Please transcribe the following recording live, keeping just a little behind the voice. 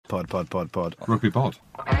Pod. Rugby pod.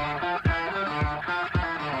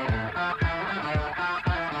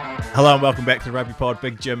 Hello and welcome back to the Rugby Pod.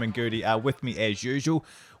 Big Jim and Goody are with me as usual.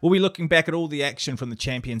 We'll be looking back at all the action from the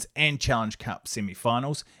Champions and Challenge Cup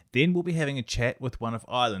semi-finals. Then we'll be having a chat with one of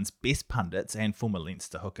Ireland's best pundits and former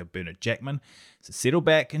Leinster hooker Bernard Jackman. So settle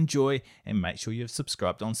back, enjoy, and make sure you've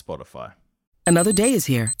subscribed on Spotify. Another day is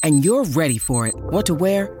here, and you're ready for it. What to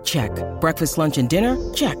wear? Check. Breakfast, lunch, and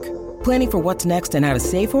dinner? Check. Planning for what's next and how to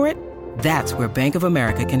save for it? That's where Bank of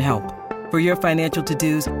America can help. For your financial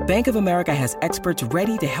to-dos, Bank of America has experts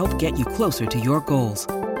ready to help get you closer to your goals.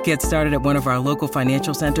 Get started at one of our local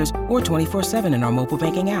financial centers or 24/7 in our mobile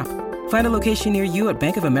banking app. Find a location near you at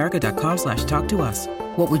bankofamerica.com/talktous.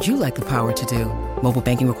 What would you like the power to do? Mobile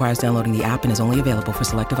banking requires downloading the app and is only available for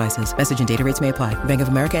select devices. Message and data rates may apply. Bank of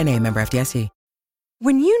America N.A., member FDIC.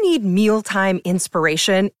 When you need mealtime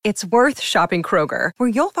inspiration, it's worth shopping Kroger, where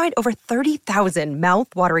you'll find over 30,000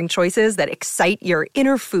 mouth-watering choices that excite your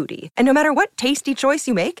inner foodie. And no matter what tasty choice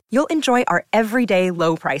you make, you'll enjoy our everyday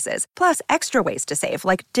low prices, plus extra ways to save,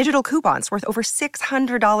 like digital coupons worth over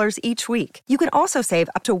 $600 each week. You can also save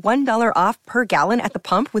up to $1 off per gallon at the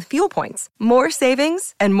pump with fuel points. More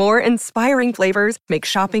savings and more inspiring flavors make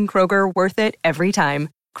shopping Kroger worth it every time.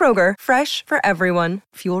 Kroger, fresh for everyone.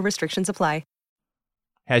 Fuel restrictions apply.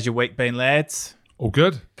 How's your week been, lads? All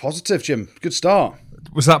good. Positive, Jim. Good start.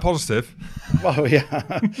 Was that positive? Well, yeah.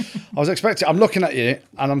 I was expecting. I'm looking at you,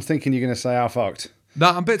 and I'm thinking you're going to say how fucked. No,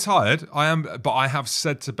 I'm a bit tired. I am, but I have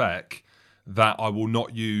said to Beck that I will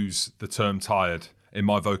not use the term tired in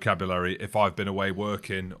my vocabulary if I've been away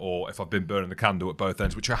working or if I've been burning the candle at both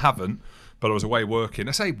ends, which I haven't, but I was away working.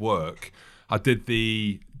 I say work. I did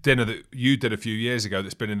the dinner that you did a few years ago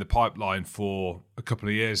that's been in the pipeline for a couple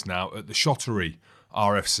of years now at the Shottery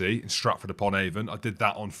RFC in Stratford-upon-Avon. I did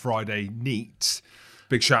that on Friday neat.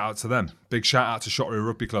 Big shout out to them. Big shout out to Shottery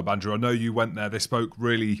Rugby Club, Andrew. I know you went there. They spoke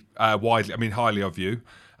really highly of you.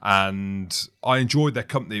 And I enjoyed their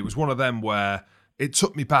company. It was one of them where it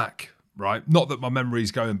took me back, right? Not that my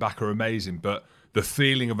memories going back are amazing, but the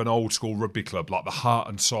feeling of an old school rugby club, like the heart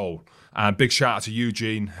and soul. And big shout out to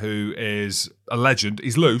Eugene, who is a legend.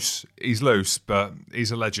 He's loose, but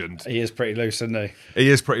he's a legend. He is pretty loose, isn't he? He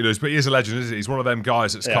is pretty loose, but he is a legend, isn't he? He's one of them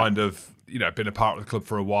guys that's kind of, been a part of the club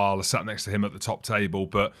for a while. I sat next to him at the top table,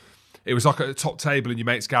 but it was like at the top table in your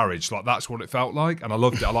mate's garage. Like, that's what it felt like. And I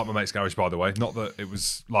loved it. I like my mate's garage, by the way. Not that it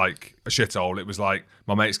was like a shithole. It was like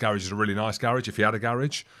my mate's garage is a really nice garage if he had a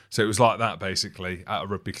garage. So it was like that, basically, at a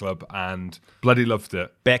rugby club. And bloody loved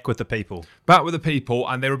it. Back with the people.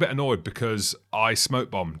 And they were a bit annoyed because I smoke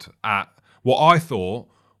bombed at what I thought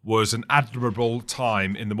was an admirable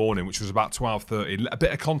time in the morning, which was about 12:30. A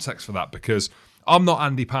bit of context for that, because I'm not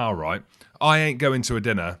Andy Powell, right? I ain't going to a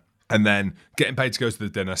dinner and then getting paid to go to the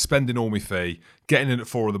dinner, spending all my fee, getting in at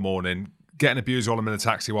 4 a.m, getting abused while I'm in a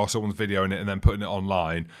taxi while someone's videoing it and then putting it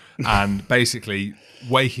online, and basically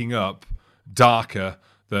waking up darker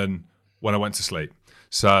than when I went to sleep.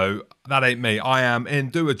 So that ain't me. I am in,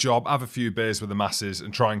 do a job, have a few beers with the masses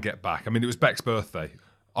and try and get back. I mean, it was Beck's birthday.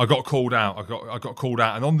 I got called out. I got called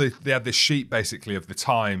out, and they had this sheet basically of the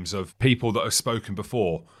times of people that have spoken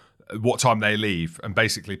before, what time they leave, and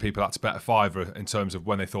basically people had to bet a fiver in terms of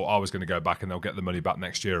when they thought I was going to go back and they'll get the money back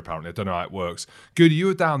next year, apparently. I don't know how it works. Goody, you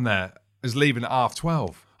were down there as leaving at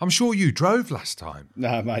 12:30. I'm sure you drove last time.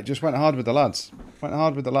 No, mate, just went hard with the lads.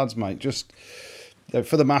 Mate. Just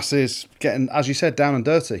for the masses, getting, as you said, down and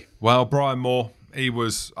dirty. Well, Brian Moore, he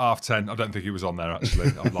was 10:30. I don't think he was on there,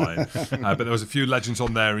 actually. I'm lying. But there was a few legends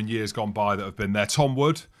on there in years gone by that have been there. Tom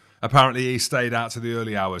Wood, apparently he stayed out to the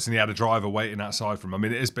early hours and he had a driver waiting outside for him. I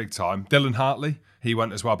mean, it is big time. Dylan Hartley, he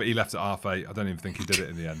went as well, but he left at 8:30. I don't even think he did it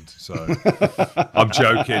in the end. So I'm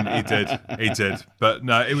joking. He did. But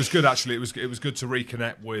no, it was good, actually. It was good to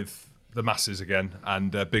reconnect with the masses again.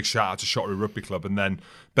 And big shout out to Shottery Rugby Club. And then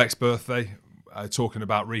Beck's birthday, talking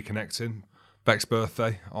about reconnecting. Beck's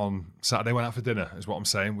birthday on Saturday, went out for dinner, is what I'm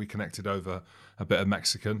saying. We connected over a bit of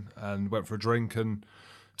Mexican and went for a drink and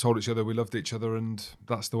told each other we loved each other, and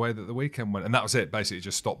that's the way that the weekend went. And that was it, basically.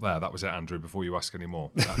 Just stopped there. That was it, Andrew, before you ask any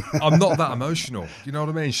more. I'm not that emotional. You know what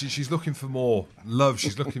I mean? She's looking for more love.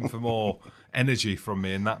 She's looking for more energy from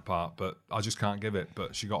me in that part, but I just can't give it.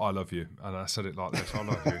 But she got I love you, and I said it like this, I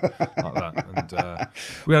love you, like that. And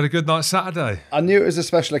we had a good night Saturday. I knew it was a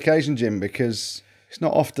special occasion, Jim, because it's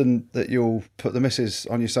not often that you'll put the missus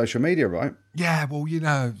on your social media, right? Yeah, well,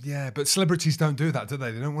 but celebrities don't do that, do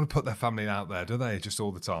they? They don't want to put their family out there, do they? Just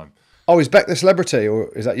all the time. Oh, is Beck the celebrity, or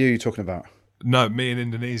is that you you're talking about? No, me in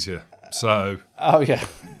Indonesia. So, oh yeah,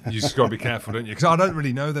 you just got to be careful, don't you? Because I don't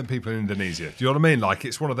really know them people in Indonesia. Do you know what I mean? Like,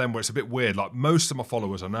 it's one of them where it's a bit weird. Like, most of my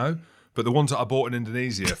followers I know, But the ones that I bought in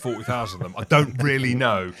Indonesia, 40,000 of them, I don't really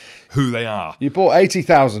know who they are. You bought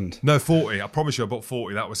 80,000. No, 40. I promise you I bought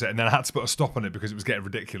 40, that was it. And then I had to put a stop on it because it was getting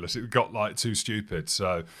ridiculous. It got like too stupid.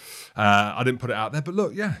 So I didn't put it out there. But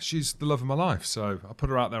look, yeah, she's the love of my life. So I put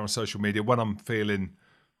her out there on social media when I'm feeling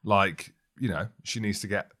like, she needs to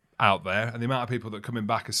get out there. And the amount of people that are coming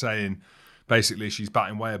back are saying, basically, she's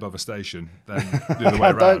batting way above a station than the other way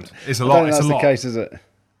around. It's a lot. It's the case, is it?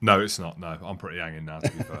 No, it's not. No, I'm pretty hanging now,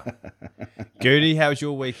 to be fair. Goody, how was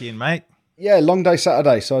your weekend, mate? Yeah, long day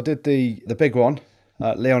Saturday. So I did the big one,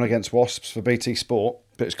 Leon against Wasps for BT Sport.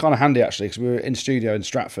 But it's kind of handy, actually, because we were in studio in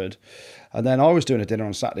Stratford. And then I was doing a dinner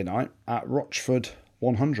on Saturday night at Rochford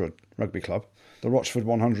 100 Rugby Club. The Rochford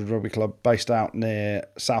 100 Rugby Club based out near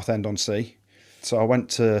Southend-on-Sea. So I went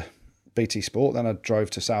to BT Sport, then I drove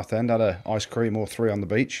to Southend, had an ice cream or 3 on the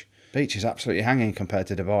beach. Beach is absolutely hanging compared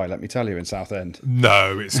to Dubai, let me tell you, in Southend.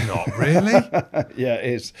 No, it's not, really? Yeah,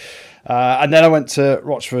 it is. And then I went to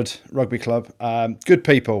Rochford Rugby Club. Good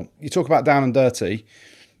people. You talk about down and dirty,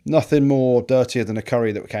 nothing more dirtier than a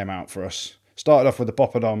curry that came out for us. Started off with the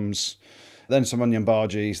poppadoms, then some onion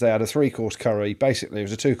bhajis. They had a 3-course curry. Basically, it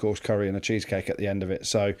was a 2-course curry and a cheesecake at the end of it.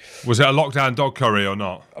 So, was it a lockdown dog curry or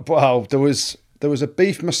not? Well, there was a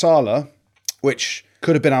beef masala, which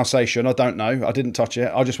could have been Alsatian. I don't know. I didn't touch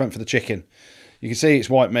it. I just went for the chicken. You can see it's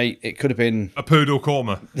white meat. It could have been a poodle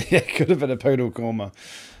korma. Yeah, it could have been a poodle korma.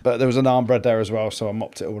 But there was an naan bread there as well, so I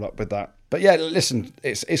mopped it all up with that. But yeah, listen,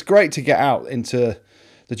 it's great to get out into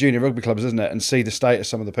the junior rugby clubs, isn't it, and see the state of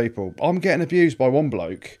some of the people. I'm getting abused by one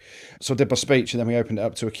bloke. So I did my speech and then we opened it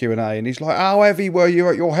up to a Q&A and he's like, how heavy were you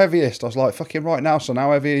at your heaviest? I was like, fucking right now, son,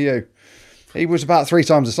 how heavy are you? He was about 3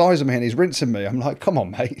 times the size of me and he's rinsing me. I'm like, come on,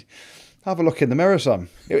 mate. Have a look in the mirror, son.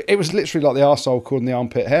 It was literally like the arsehole calling the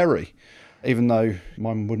armpit hairy, even though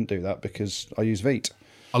mine wouldn't do that because I use Veet.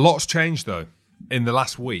 A lot's changed, though, in the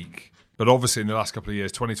last week. But obviously in the last couple of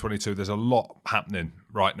years, 2022, there's a lot happening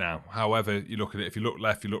right now. However you look at it, if you look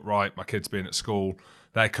left, you look right, my kids being at school,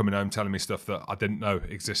 they're coming home telling me stuff that I didn't know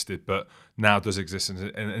existed, but now does exist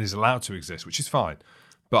and is allowed to exist, which is fine.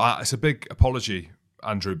 But it's a big apology,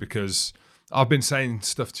 Andrew, because I've been saying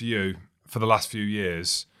stuff to you for the last few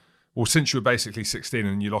years. Well, since you were basically 16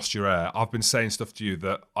 and you lost your hair, I've been saying stuff to you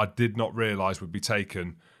that I did not realise would be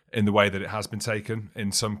taken in the way that it has been taken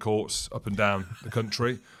in some courts up and down the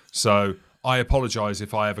country. So I apologise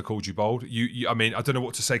if I ever called you bold. I mean, I don't know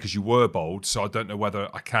what to say because you were bold, so I don't know whether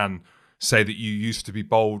I can say that you used to be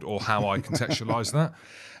bold or how I contextualise that.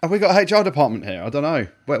 Have we got a HR department here? I don't know.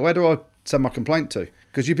 Where do I send my complaint to?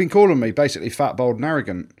 Because you've been calling me basically fat, bold and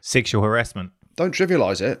arrogant. Sexual harassment. Don't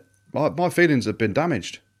trivialise it. My feelings have been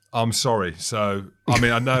damaged. I'm sorry. So, I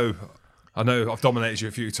mean, I know I've dominated you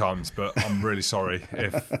a few times, but I'm really sorry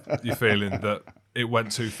if you're feeling that it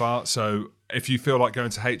went too far. So if you feel like going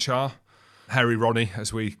to HR, Harry Ronnie,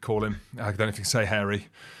 as we call him, I don't know if you can say Harry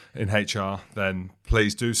in HR, then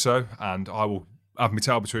please do so. And I will have my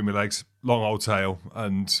tail between my legs, long old tail,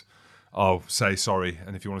 and I'll say sorry.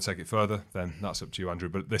 And if you want to take it further, then that's up to you, Andrew.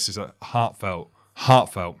 But this is a heartfelt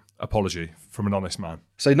apology from an honest man.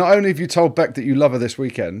 So not only have you told Beck that you love her this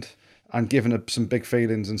weekend and given her some big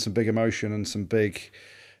feelings and some big emotion and some big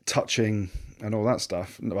touching and all that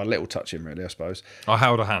stuff, well, a little touching really, I suppose. I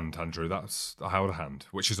held a hand, Andrew. I held a hand,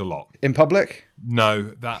 which is a lot. In public?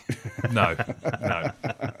 No.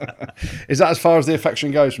 Is that as far as the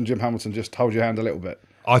affection goes from Jim Hamilton, just hold your hand a little bit?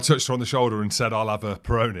 I touched her on the shoulder and said, I'll have a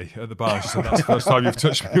Peroni at the bar. She said, that's the first time you've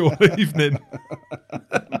touched me all evening.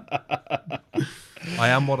 I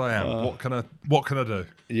am what I am. What can I do?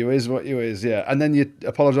 You is what you is, yeah. And then you're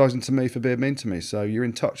apologising to me for being mean to me. So you're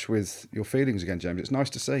in touch with your feelings again, James. It's nice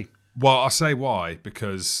to see. Well, I say why,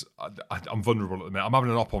 because I'm vulnerable at the minute. I'm having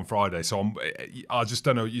an op on Friday, so I just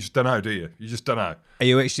don't know. You just don't know, do you? You just don't know. Are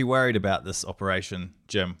you actually worried about this operation,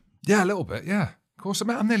 Jim? Yeah, a little bit, yeah. Of course,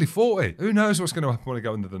 I'm nearly 40. Who knows what's going to happen when I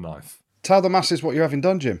go under the knife? Tell the masses what you're having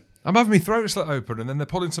done, Jim. I'm having my throat slit open and then they're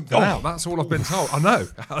pulling something out. That's all I've been told. I know.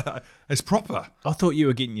 It's proper. I thought you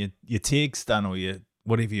were getting your TEGs done or your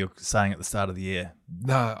whatever you're saying at the start of the year.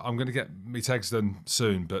 No, I'm going to get my TEGs done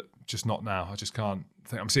soon, but just not now. I just can't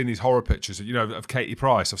think. I'm seeing these horror pictures, of Katie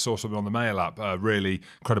Price. I saw something on the Mail app, a really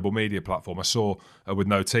credible media platform. I saw her with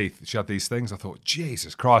no teeth. She had these things. I thought,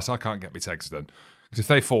 Jesus Christ, I can't get my TEGs done. Because if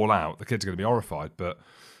they fall out, the kids are going to be horrified. But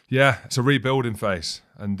yeah, it's a rebuilding phase.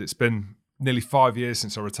 And it's been nearly 5 years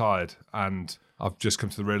since I retired, and I've just come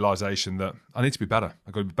to the realisation that I need to be better.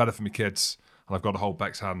 I've got to be better for my kids, and I've got to hold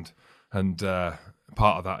Beck's hand. And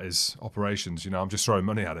part of that is operations. I'm just throwing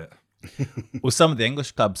money at it. Well, some of the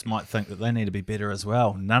English clubs might think that they need to be better as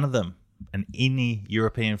well. None of them in any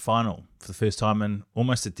European final for the first time in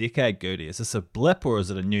almost a decade, Goody. Is this a blip or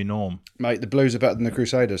is it a new norm? Mate, the Blues are better than the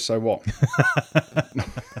Crusaders, so what?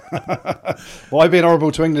 Why being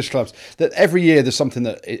horrible to English clubs? That every year there's something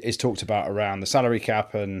that is talked about around the salary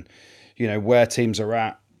cap and, you know, where teams are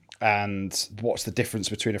at and what's the difference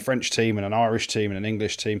between a French team and an Irish team and an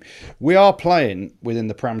English team. We are playing within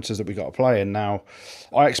the parameters that we got to play in. Now,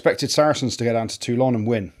 I expected Saracens to go down to Toulon and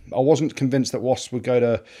win. I wasn't convinced that Wasps would go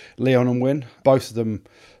to Lyon and win. Both of them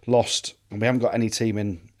lost, and we haven't got any team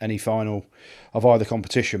in any final of either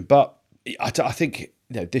competition. But I think,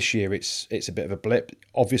 you know, this year it's a bit of a blip.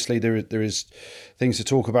 Obviously, there is things to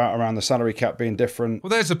talk about around the salary cap being different.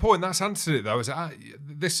 Well, there's the point. That's answered it, though.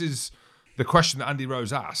 This is the question that Andy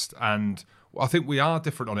Rose asked, and I think we are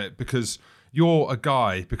different on it because you're a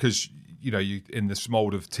guy, because you know, you in this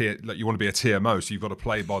mould of like you want to be a TMO, so you've got to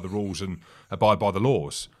play by the rules and abide by the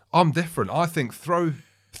laws. I'm different. I think throw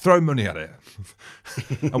money at it.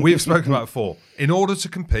 And we have spoken about it before. In order to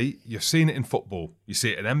compete, you've seen it in football, you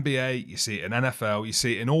see it in NBA, you see it in NFL, you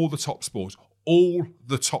see it in all the top sports,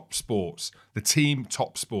 the team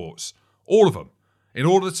top sports, all of them. In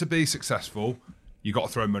order to be successful, you got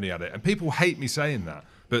to throw money at it. And people hate me saying that.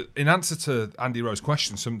 But in answer to Andy Rowe's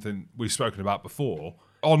question, something we've spoken about before,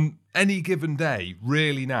 on any given day,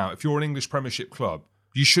 really now, if you're an English Premiership club,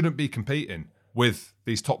 you shouldn't be competing with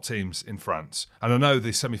these top teams in France. And I know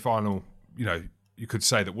the semi-final, you know, you could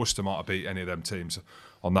say that Worcester might have beat any of them teams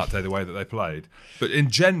on that day the way that they played. But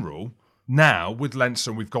in general, now with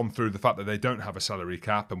Leinster, we've gone through the fact that they don't have a salary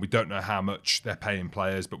cap and we don't know how much they're paying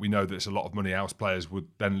players, but we know that it's a lot of money else players would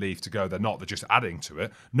then leave to go. They're not, they're just adding to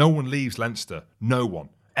it. No one leaves Leinster. No one,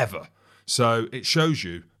 ever. So it shows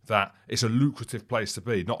you that it's a lucrative place to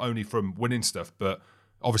be, not only from winning stuff, but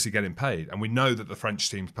obviously getting paid. And we know that the French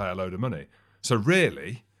teams pay a load of money. So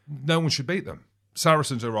really, no one should beat them.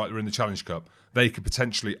 Saracens are right, they're in the Challenge Cup. They could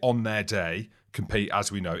potentially, on their day, compete,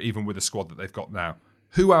 as we know, even with the squad that they've got now.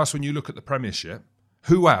 Who else, when you look at the Premiership,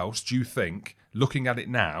 who else do you think, looking at it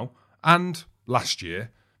now, and last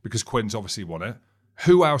year, because Quinn's obviously won it,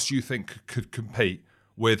 who else do you think could compete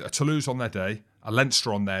with a Toulouse on their day, a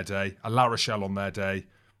Leinster on their day, a La Rochelle on their day,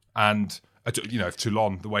 and, you know,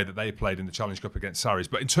 Toulon, the way that they played in the Challenge Cup against Sarries?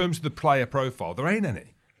 But in terms of the player profile, there ain't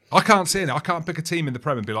any. I can't see any. I can't pick a team in the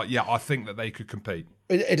Prem and be like, yeah, I think that they could compete.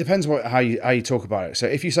 It depends how you talk about it. So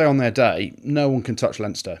if you say on their day, no one can touch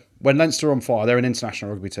Leinster. When Leinster are on fire, they're an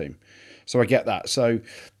international rugby team. So I get that. So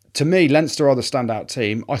to me, Leinster are the standout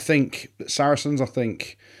team. I think Saracens, I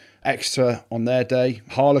think Exeter on their day,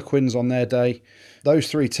 Harlequins on their day,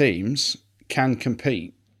 those three teams can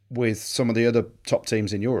compete with some of the other top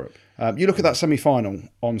teams in Europe. You look at that semi-final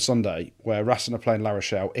on Sunday where Racing are playing La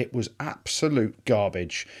Rochelle, it was absolute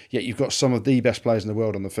garbage, yet you've got some of the best players in the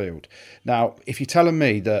world on the field. Now, if you're telling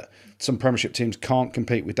me that some Premiership teams can't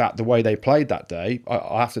compete with that the way they played that day,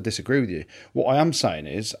 I have to disagree with you. What I am saying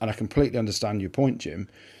is, and I completely understand your point, Jim,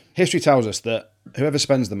 history tells us that whoever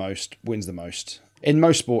spends the most wins the most. In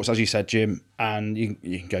most sports, as you said, Jim, and you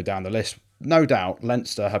can go down the list, no doubt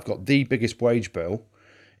Leinster have got the biggest wage bill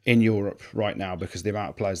in Europe right now because of the amount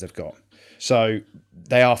of players they've got. So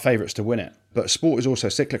they are favourites to win it. But sport is also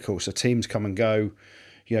cyclical, so teams come and go.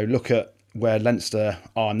 You know, look at where Leinster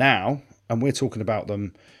are now, and we're talking about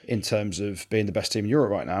them in terms of being the best team in Europe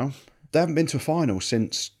right now. They haven't been to a final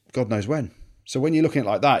since God knows when. So when you're looking at it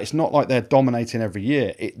like that, it's not like they're dominating every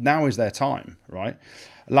year. Now is their time, right?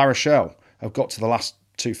 La Rochelle have got to the last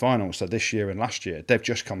two finals, so this year and last year. They've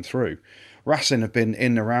just come through. Racing have been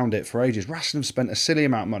in and around it for ages. Racing have spent a silly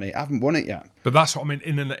amount of money, haven't won it yet. But that's what I mean,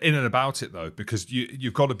 in and about it, though, because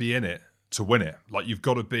you've got to be in it to win it. Like, you've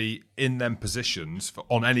got to be in them positions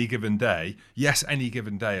on any given day. Yes, any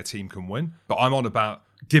given day a team can win, but I'm on about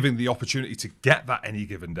giving the opportunity to get that any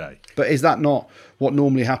given day. But is that not what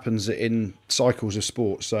normally happens in cycles of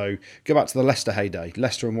sport? So go back to the Leicester heyday.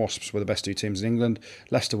 Leicester and Wasps were the best two teams in England.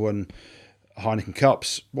 Leicester won Heineken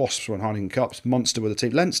Cups, Wasps won Heineken Cups, Munster were the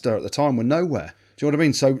team. Leinster at the time were nowhere. Do you know what I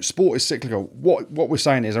mean? So sport is cyclical. What we're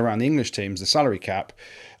saying is around the English teams, the salary cap,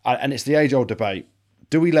 and it's the age-old debate.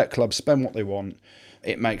 Do we let clubs spend what they want?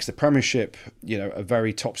 It makes the Premiership, you know, a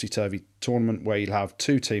very topsy-turvy tournament where you'll have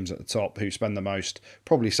two teams at the top who spend the most,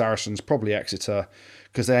 probably Saracens, probably Exeter,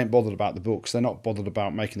 because they ain't bothered about the books. They're not bothered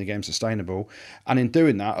about making the game sustainable. And in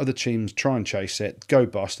doing that, other teams try and chase it, go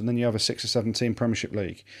bust, and then you have a 6 or 7 team Premiership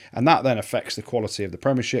league. And that then affects the quality of the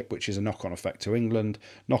Premiership, which is a knock-on effect to England,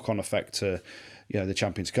 knock-on effect to, you know, the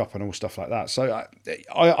Champions Cup and all stuff like that. So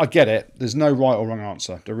I get it. There's no right or wrong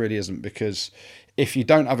answer. There really isn't, because if you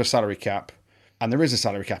don't have a salary cap, and there is a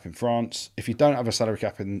salary cap in France, if you don't have a salary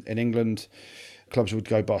cap in England, clubs would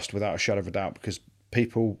go bust without a shadow of a doubt, because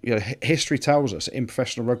people, history tells us in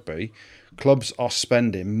professional rugby, clubs are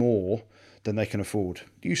spending more than they can afford.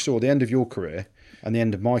 You saw the end of your career and the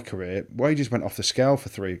end of my career, wages went off the scale for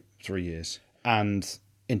three years. And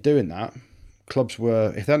in doing that, clubs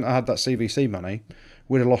were, if they hadn't had that CVC money,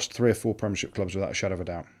 we'd have lost 3 or 4 Premiership clubs without a shadow of a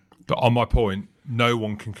doubt. But on my point, no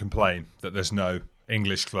one can complain that there's no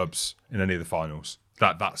English clubs in any of the finals.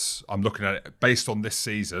 That's I'm looking at it based on this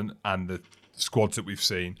season and the squads that we've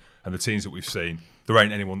seen and the teams that we've seen. There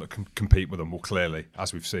ain't anyone that can compete with them, well, clearly,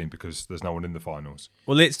 as we've seen, because there's no one in the finals.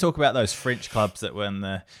 Well, let's talk about those French clubs that were in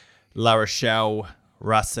the La Rochelle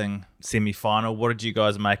Racing semi-final. What did you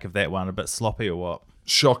guys make of that one? A bit sloppy or what?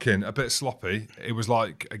 Shocking, a bit sloppy. It was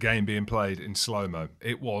like a game being played in slow-mo.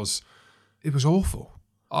 It was awful.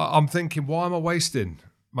 I'm thinking, why am I wasting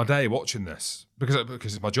my day watching this? Because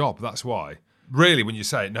it's my job, that's why. Really, when you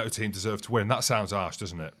say it, no team deserved to win, that sounds harsh,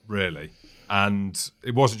 doesn't it? Really. And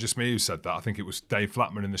it wasn't just me who said that. I think it was Dave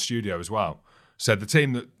Flatman in the studio as well. Said the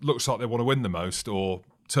team that looks like they want to win the most or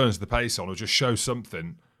turns the pace on or just shows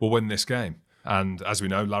something will win this game. And as we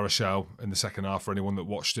know, La Rochelle in the second half, for anyone that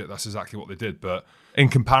watched it, that's exactly what they did. But in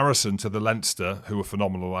comparison to the Leinster, who were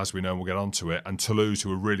phenomenal, as we know, and we'll get onto it, and Toulouse, who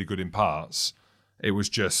were really good in parts, it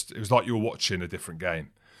was like you were watching a different game.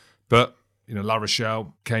 But, La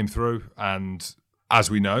Rochelle came through, and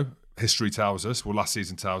as we know, history tells us, last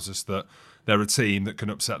season tells us that they're a team that can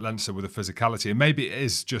upset Leinster with a physicality. And maybe it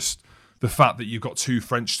is just the fact that you've got 2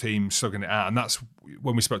 French teams slugging it out. And that's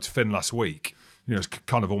when we spoke to Finn last week, it's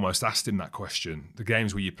kind of almost asked him that question. The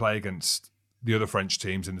games where you play against the other French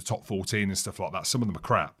teams in the top 14 and stuff like that, some of them are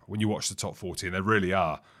crap. When you watch the top 14, they really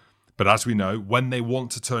are. But as we know, when they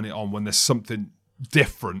want to turn it on, when there's something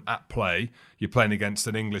different at play, you're playing against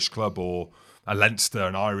an English club or a Leinster,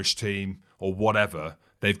 an Irish team or whatever,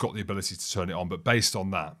 they've got the ability to turn it on. But based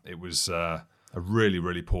on that, it was a really,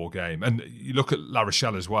 really poor game. And you look at La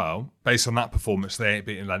Rochelle as well, based on that performance, they ain't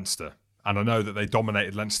beating Leinster. And I know that they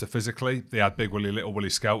dominated Leinster physically. They had Big Willie, Little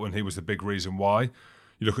Willie Skelton. He was the big reason why.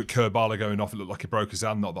 You look at Kerbala going off, it looked like he broke his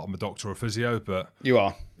hand. Not that I'm a doctor or a physio, but... You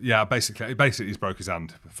are. Yeah, basically he's broke his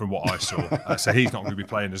hand from what I saw. So he's not going to be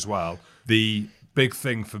playing as well. The big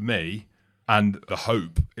thing for me and the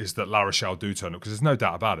hope is that La Rochelle do turn up, because there's no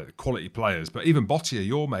doubt about it, quality players. But even Bottier,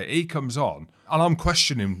 your mate, he comes on, and I'm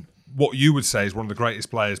questioning what you would say is one of the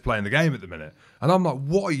greatest players playing the game at the minute. And I'm like,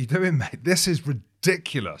 what are you doing, mate? This is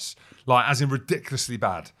ridiculous. Like, as in ridiculously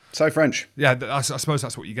bad. So French. Yeah, I suppose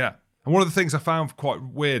that's what you get. And one of the things I found quite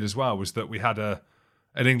weird as well was that we had an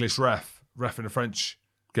English ref in a French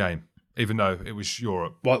game, even though it was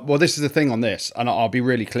Europe. Well, this is the thing on this, and I'll be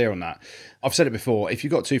really clear on that. I've said it before, if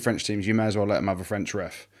you've got 2 French teams, you may as well let them have a French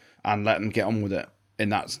ref and let them get on with it in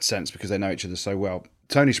that sense, because they know each other so well.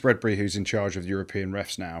 Tony Spreadbury, who's in charge of the European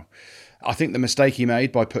refs now, I think the mistake he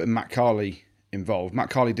made by putting Matt Carley involved, Matt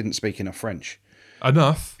Carley didn't speak enough French.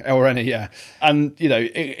 Enough. Or any, yeah. And,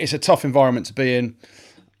 it's a tough environment to be in.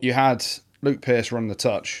 You had Luke Pearce run the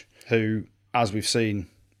touch, who, as we've seen,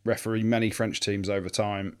 referee many French teams over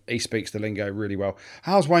time. He speaks the lingo really well.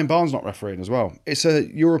 How's Wayne Barnes not refereeing as well? It's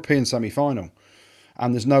a European semi-final,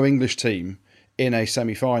 and there's no English team in a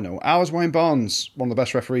semi-final. How's Wayne Barnes, one of the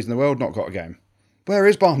best referees in the world, not got a game? Where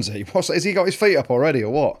is Barnesy? Has he got his feet up already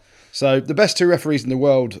or what? So the best 2 referees in the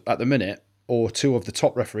world at the minute, or 2 of the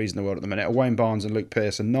top referees in the world at the minute, are Wayne Barnes and Luke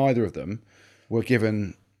Pearce, and neither of them were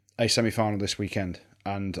given a semi-final this weekend.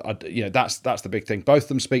 And that's the big thing. Both of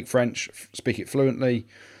them speak French, speak it fluently.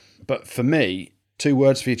 But for me, 2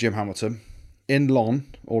 words for you, Jim Hamilton. In Lon,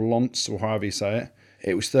 or Lons, or however you say it,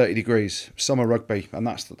 it was 30 degrees, summer rugby, and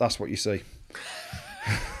that's what you see.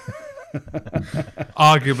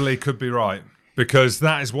 Arguably could be right, because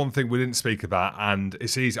that is one thing we didn't speak about, and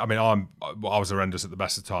it's easy. I mean, I was horrendous at the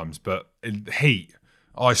best of times, but in heat,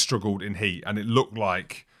 I struggled in heat, and it looked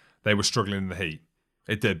like they were struggling in the heat.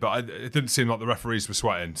 It did, but it didn't seem like the referees were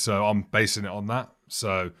sweating, so I'm basing it on that.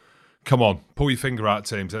 So, come on, pull your finger out,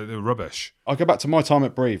 teams. They were rubbish. I'll go back to my time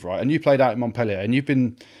at Brive, right? And you played out in Montpellier, and you've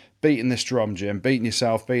been beating this drum, Jim, beating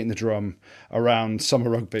yourself, beating the drum around summer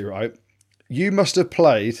rugby, right? You must have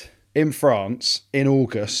played in France in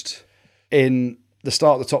August in the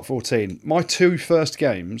start of the top 14. My 2 first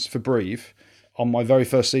games for Brive on my very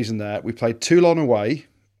first season there, we played Toulon away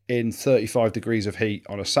in 35 degrees of heat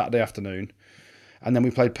on a Saturday afternoon. And then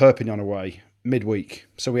we played Perpignan away midweek.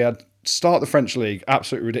 So we had start the French league,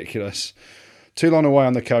 absolutely ridiculous. Toulon away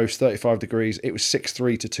on the coast, 35 degrees. It was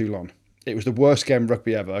 6-3 to Toulon. It was the worst game of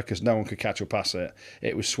rugby ever because no one could catch or pass it.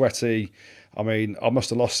 It was sweaty. I mean, I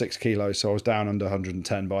must have lost 6 kilos, so I was down under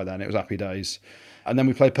 110 by then. It was happy days. And then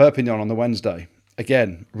we played Perpignan on the Wednesday.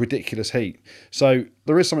 Again, ridiculous heat. So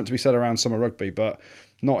there is something to be said around summer rugby, but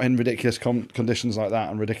not in ridiculous conditions like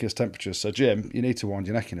that and ridiculous temperatures. So, Jim, you need to wind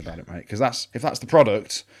your neck in about it, mate, because if that's the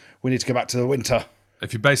product, we need to go back to the winter.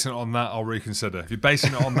 If you're basing it on that, I'll reconsider. If you're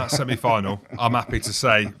basing it on that semi-final, I'm happy to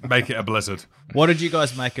say make it a blizzard. What did you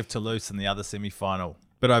guys make of Toulouse in the other semi-final?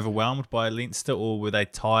 Bit overwhelmed by Leinster, or were they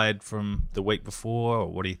tired from the week before, or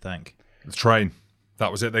what do you think? The train.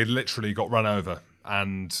 That was it. They literally got run over.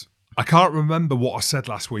 And I can't remember what I said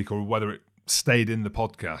last week or whether it stayed in the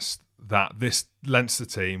podcast, that this Leinster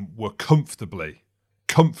team were comfortably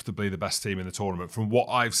the best team in the tournament from what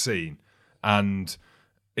I've seen. And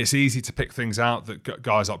it's easy to pick things out that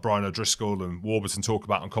guys like Brian O'Driscoll and Warburton talk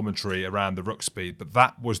about on commentary around the ruck speed, but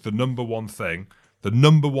that was the number one thing, the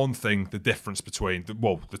difference between,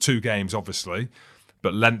 the two games, obviously,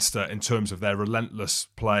 but Leinster in terms of their relentless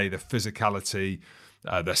play, their physicality,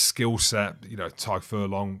 their skill set. Ty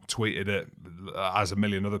Furlong tweeted it, as a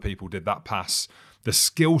million other people did, that pass. The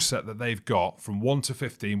skill set that they've got from 1 to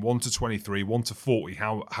 15, 1 to 23, 1 to 40,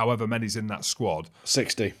 however many's in that squad.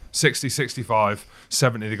 60, 65,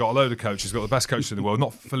 70. They've got a load of coaches. They've got the best coaches in the world.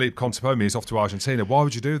 Not Philippe Contepomi. He's off to Argentina. Why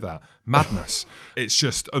would you do that? Madness. It's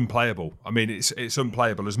just unplayable. I mean, it's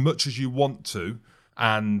unplayable as much as you want to.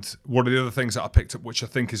 And one of the other things that I picked up, which I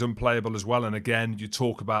think is unplayable as well, and again, you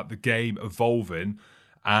talk about the game evolving,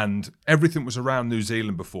 and everything was around New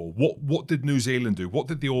Zealand before. What did New Zealand do? What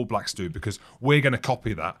did the All Blacks do? Because we're going to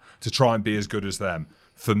copy that to try and be as good as them.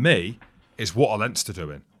 For me, it's what are Leinster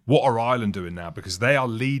doing? What are Ireland doing now? Because they are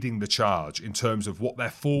leading the charge in terms of what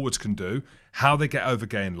their forwards can do, how they get over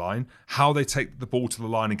gain line, how they take the ball to the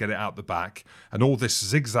line and get it out the back, and all this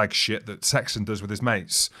zigzag shit that Sexton does with his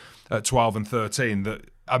mates at 12 and 13.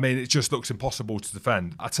 It just looks impossible to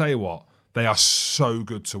defend. I tell you what, they are so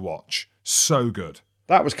good to watch. So good.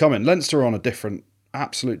 That was coming. Leinster are on a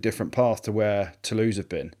absolute different path to where Toulouse have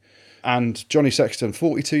been. And Johnny Sexton,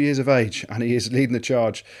 42 years of age, and he is leading the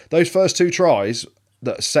charge. Those first two tries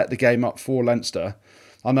that set the game up for Leinster,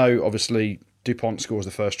 I know obviously Dupont scores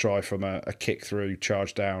the first try from a kick through,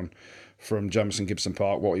 charge down from Jamison Gibson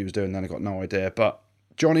Park. What he was doing then, I got no idea. But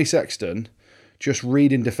Johnny Sexton, just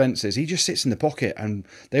reading defences, he just sits in the pocket and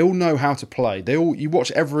they all know how to play. You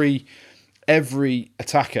watch every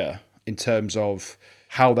attacker in terms of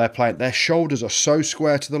how they're playing. Their shoulders are so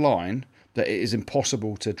square to the line that it is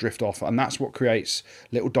impossible to drift off. And that's what creates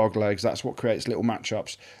little dog legs. That's what creates little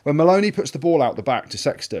matchups. When Maloney puts the ball out the back to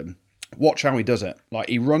Sexton, watch how he does it. Like,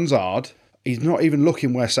 he runs hard. He's not even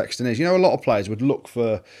looking where Sexton is. A lot of players would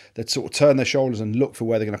they'd sort of turn their shoulders and look for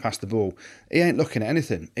where they're going to pass the ball. He ain't looking at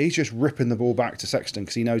anything. He's just ripping the ball back to Sexton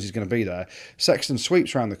because he knows he's going to be there. Sexton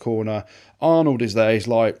sweeps around the corner. Arnold is there. He's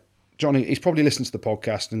like, Johnny, he's probably listened to the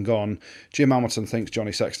podcast and gone, Jim Hamilton thinks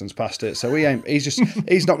Johnny Sexton's passed it. So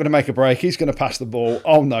he's not going to make a break. He's going to pass the ball.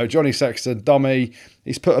 Oh no, Johnny Sexton, dummy.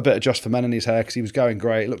 He's put a bit of Just for Men in his hair because he was going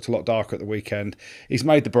great. It looked a lot darker at the weekend. He's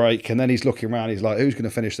made the break and then he's looking around. He's like, who's going to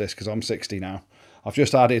finish this? Because I'm 60 now. I've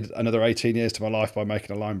just added another 18 years to my life by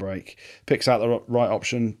making a line break. Picks out the right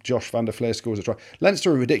option. Josh van der Fleer scores a try.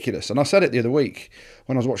 Leinster are ridiculous. And I said it the other week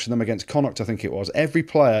when I was watching them against Connacht, I think it was. Every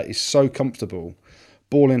player is so comfortable,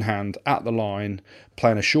 ball in hand, at the line,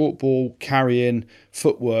 playing a short ball, carrying,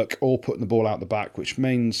 footwork, all putting the ball out the back, which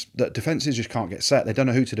means that defences just can't get set. They don't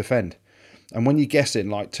know who to defend. And when you're guessing,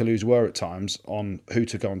 like Toulouse were at times, on who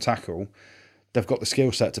to go and tackle, they've got the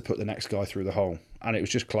skill set to put the next guy through the hole. And it was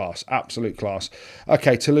just class, absolute class.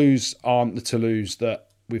 Okay, Toulouse aren't the Toulouse that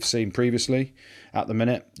we've seen previously at the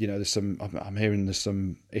minute. I'm hearing there's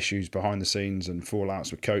some issues behind the scenes and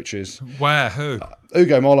fallouts with coaches. Where? Who?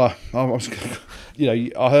 Ugo Moller.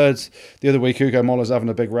 I heard the other week Ugo Moller's having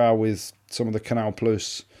a big row with some of the Canal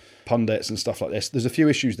Plus pundits and stuff like this. There's a few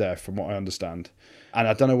issues there from what I understand. And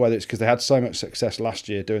I don't know whether it's because they had so much success last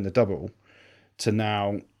year doing the double to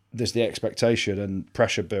now there's the expectation and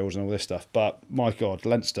pressure builds and all this stuff. But my God,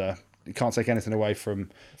 Leinster, you can't take anything away from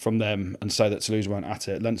them and say that Toulouse weren't at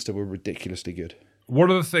it. Leinster were ridiculously good. One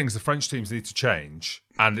of the things the French teams need to change,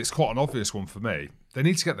 and it's quite an obvious one for me, they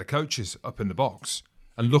need to get the coaches up in the box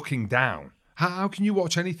and looking down. How can you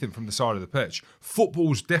watch anything from the side of the pitch?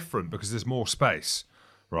 Football's different because there's more space,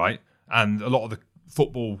 right? And a lot of the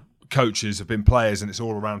football coaches have been players and it's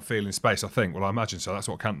all around feeling space, I think. Well, I imagine so. That's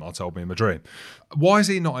what Cantona told me in my dream. Why is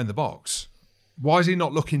he not in the box? Why is he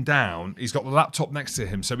not looking down? He's got the laptop next to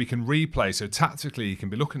him so he can replay, so tactically he can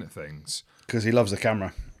be looking at things. Because he loves the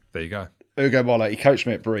camera. There you go. Ugo Moller, he coached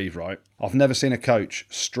me at Brive, right? I've never seen a coach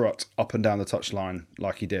strut up and down the touchline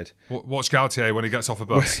like he did. Watch Gaultier when he gets off a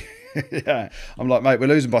bus. Yeah. I'm like, mate, we're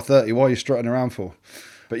losing by 30. What are you strutting around for?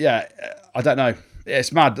 But yeah, I don't know.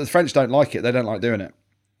 It's mad. The French don't like it. They don't like doing it.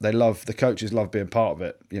 The coaches love being part of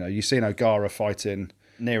it. You've seen O'Gara fighting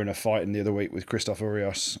near enough fighting the other week with Christoph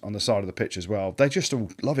Urios on the side of the pitch as well. They just all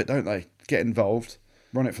love it, don't they? Get involved,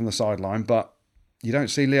 run it from the sideline, but you don't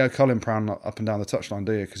see Leo Cullen prowling up and down the touchline,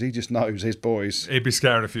 do you? Because he just knows his boys. He'd be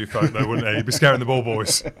scaring a few folk, though, wouldn't he? He'd be scaring the ball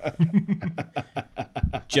boys.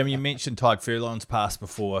 Jim, you mentioned Tyke Furlong's pass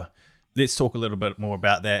before. Let's talk a little bit more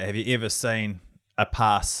about that. Have you ever seen a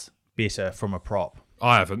pass better from a prop?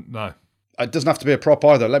 I haven't, no. It doesn't have to be a prop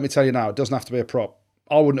either. Let me tell you now, it doesn't have to be a prop.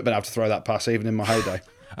 I wouldn't have been able to throw that pass even in my heyday.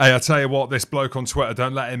 Hey, I tell you what, this bloke on Twitter,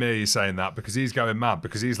 don't let him hear you saying that, because he's going mad,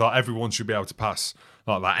 because he's like, everyone should be able to pass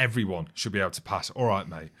like that. Everyone should be able to pass. All right,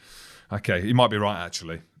 mate. Okay, he might be right,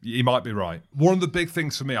 actually. He might be right. One of the big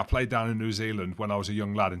things for me, I played down in New Zealand when I was a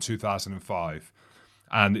young lad in 2005,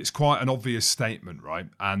 and it's quite an obvious statement, right?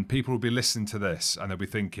 And people will be listening to this, and they'll be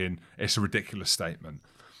thinking, it's a ridiculous statement.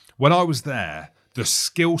 When I was there, the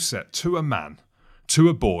skill set to a man, to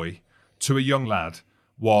a boy, to a young lad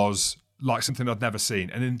was like something I'd never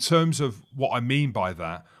seen. And in terms of what I mean by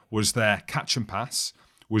that was their catch and pass,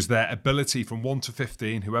 was their ability from 1 to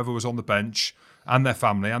 15, whoever was on the bench, and their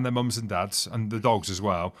family, and their mums and dads, and the dogs as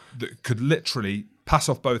well, that could literally pass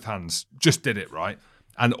off both hands, just did it, right?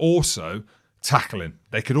 And also tackling.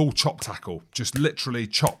 They could all chop tackle, just literally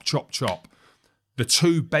chop, chop, chop. The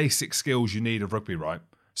two basic skills you need of rugby, right?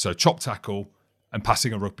 So chop tackle and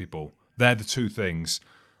passing a rugby ball. They're the two things,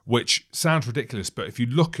 which sounds ridiculous, but if you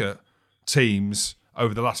look at teams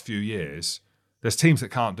over the last few years, there's teams that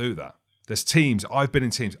can't do that. There's teams, I've been in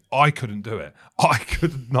teams, I couldn't do it. I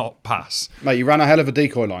could not pass. Mate, you ran a hell of a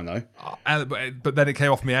decoy line, though. But then it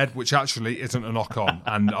came off my head, which actually isn't a knock-on.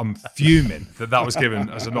 And I'm fuming that was given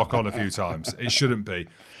as a knock-on a few times. It shouldn't be.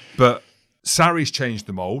 But Sarri's changed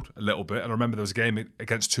the mould a little bit. And I remember there was a game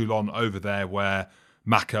against Toulon over there where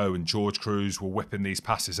Mako and George Cruz were whipping these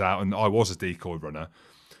passes out, and I was a decoy runner.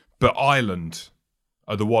 But Ireland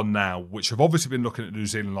are the one now, which have obviously been looking at New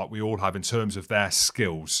Zealand like we all have in terms of their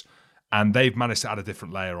skills. And they've managed to add a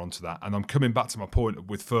different layer onto that. And I'm coming back to my point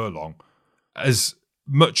with Furlong. As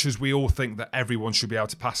much as we all think that everyone should be able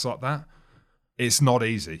to pass like that, it's not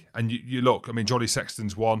easy. And you look, I mean, Johnny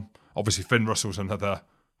Sexton's one. Obviously, Finn Russell's another.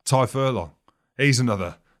 Ty Furlong, he's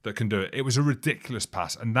another that can do it. It was a ridiculous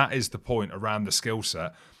pass. And that is the point around the skill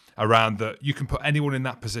set, around that you can put anyone in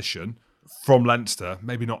that position from Leinster,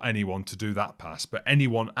 maybe not anyone to do that pass, but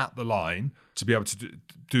anyone at the line to be able to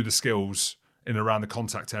do the skills in around the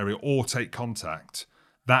contact area or take contact.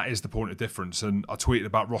 That is the point of difference. And I tweeted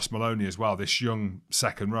about Ross Maloney as well, this young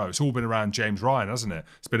second row. It's all been around James Ryan, hasn't it?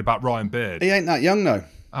 It's been about Ryan Beard. He ain't that young, though.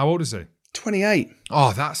 How old is he? 28.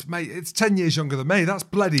 Oh, mate, it's 10 years younger than me. That's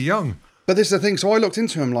bloody young. But this is the thing. So I looked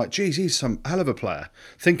into him like, geez, he's some hell of a player.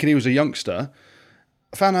 Thinking he was a youngster.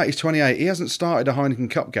 I found out he's 28. He hasn't started a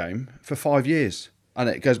Heineken Cup game for 5 years. And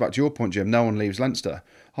it goes back to your point, Jim. No one leaves Leinster.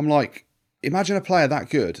 I'm like, imagine a player that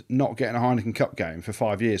good not getting a Heineken Cup game for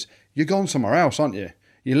 5 years. You're gone somewhere else, aren't you?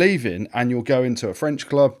 You're leaving and you'll go into a French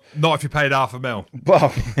club. Not if you paid $500,000.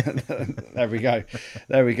 Well, there we go.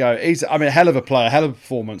 There we go. He's, I mean, a hell of a player, hell of a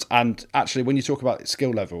performance. And actually, when you talk about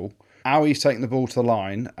skill level, how he's taking the ball to the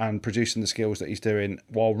line and producing the skills that he's doing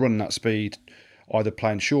while running that speed, either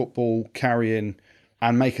playing short ball, carrying,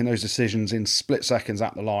 and making those decisions in split seconds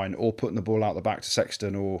at the line, or putting the ball out the back to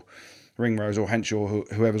Sexton or Ringrose or Henshaw,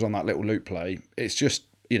 whoever's on that little loop play. It's just,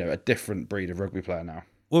 a different breed of rugby player now.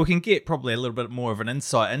 Well, we can get probably a little bit more of an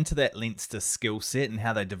insight into that Leinster skill set and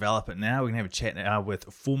how they develop it now. We can have a chat now with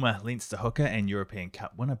former Leinster hooker and European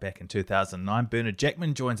Cup winner back in 2009. Bernard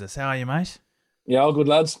Jackman joins us. How are you, mate? Yeah, all good,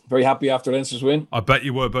 lads. Very happy after Leinster's win. I bet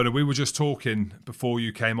you were, Bernard. We were just talking before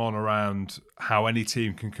you came on around how any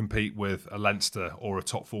team can compete with a Leinster or a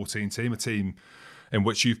top 14 team, a team in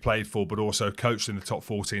which you've played for, but also coached in the top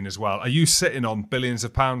 14 as well. Are you sitting on billions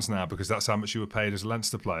of pounds now because that's how much you were paid as a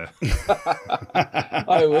Leinster player?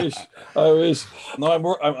 I wish.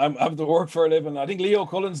 No, I'm having to work for a living. I think Leo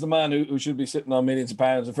Cullen's the man who should be sitting on millions of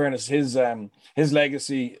pounds. In fairness, his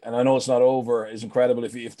legacy, and I know it's not over, is incredible.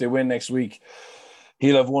 If they win next week,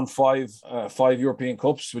 he'll have won five European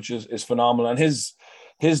Cups, which is phenomenal. And his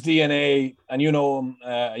DNA, and you know him,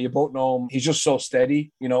 you both know him, he's just so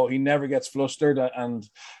steady. He never gets flustered. And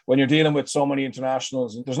when you're dealing with so many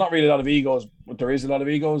internationals, there's not really a lot of egos, but there is a lot of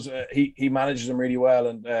egos. He manages them really well.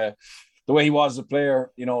 And the way he was as a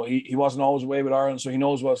player, he wasn't always away with Ireland, so he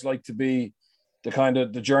knows what it's like to be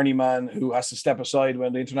the journeyman who has to step aside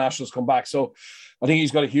when the internationals come back. So I think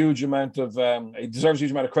he's got a huge amount of, he deserves a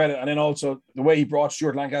huge amount of credit. And then also the way he brought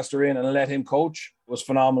Stuart Lancaster in and let him coach was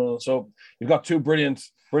phenomenal. So you've got two brilliant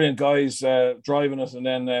guys driving us, and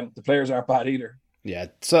then the players aren't bad either. Yeah,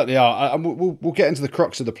 certainly are. We'll get into the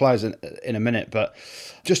crux of the players in a minute, but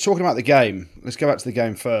just talking about the game, let's go back to the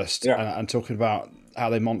game first, and talking about how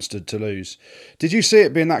they monstered Toulouse. Did you see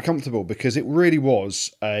it being that comfortable? Because it really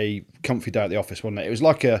was a comfy day at the office, wasn't it? It was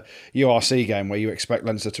like a URC game where you expect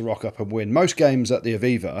Leinster to rock up and win. Most games at the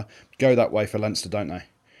Aviva go that way for Leinster, don't they?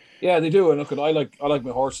 Yeah, they do. And look, I like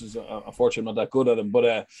my horses. Unfortunately, I'm not that good at them.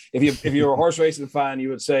 But if you're a horse racing fan, you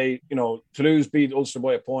would say, Toulouse beat Ulster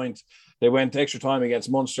by a point. They went extra time against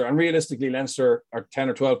Munster, and realistically, Leinster are 10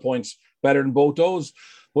 or 12 points better than both those.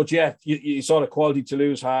 But yeah, you saw the quality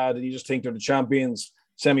Toulouse had, and you just think they're the champions.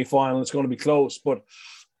 Semi-final, it's going to be close. But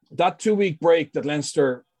that 2-week break that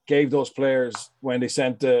Leinster gave those players when they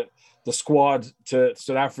sent the squad to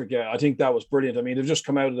South Africa, I think that was brilliant. I mean, they've just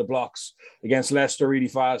come out of the blocks against Leicester really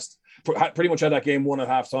fast. Pretty much had that game won at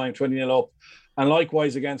half-time, 20-0 up. And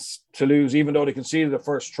likewise against Toulouse, even though they conceded the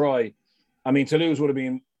first try, I mean, Toulouse would have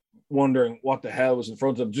been wondering what the hell was in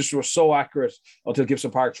front of them. Just were so accurate until Gibson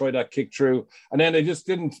Park tried that kick through. And then they just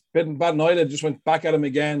didn't bat an eyelid, just went back at him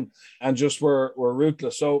again and just were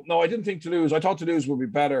ruthless. So, no, I didn't think Toulouse. I thought Toulouse would be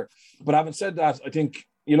better. But having said that, I think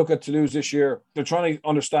you look at Toulouse this year, they're trying to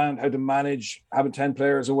understand how to manage having 10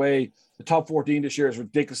 players away. The top 14 this year is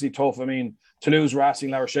ridiculously tough. I mean, Toulouse,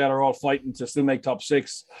 Racing, La Rochelle are all fighting to still make top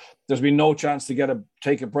 6. There's been no chance to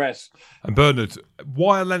take a breath. And Bernard,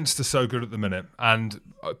 why are Leinster so good at the minute? And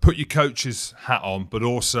put your coach's hat on, but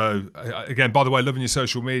also, again, by the way, loving your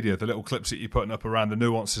social media, the little clips that you're putting up around the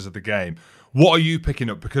nuances of the game. What are you picking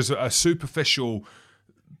up? Because a superficial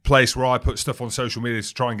place where I put stuff on social media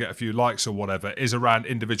to try and get a few likes or whatever is around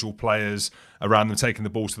individual players, around them taking the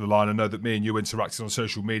ball to the line. I know that me and you interacted on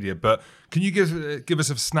social media, but can you give us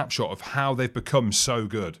a snapshot of how they've become so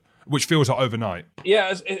good, which feels like overnight?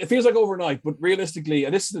 Yeah, it feels like overnight, but realistically,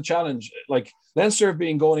 and this is the challenge, like Leinster have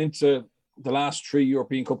been going into the last 3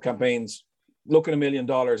 European Cup campaigns looking $1 million.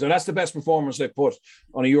 And that's the best performance they put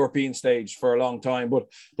on a European stage for a long time. But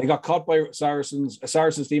they got caught by Saracens, a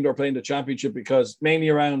Saracens team that were playing the championship because mainly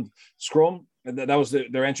around scrum. And that was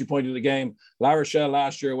their entry point of the game. La Rochelle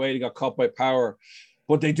last year away, they got caught by Power.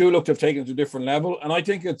 But they do look to have taken it to a different level. And I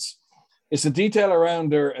think it's the detail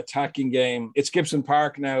around their attacking game. It's Gibson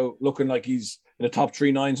Park now looking like he's in the top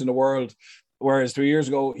 3 nines in the world. Whereas 3 years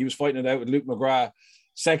ago, he was fighting it out with Luke McGrath.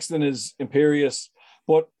 Sexton is imperious.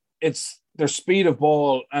 But it's their speed of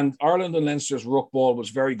ball, and Ireland and Leinster's ruck ball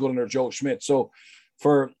was very good under Joe Schmidt. So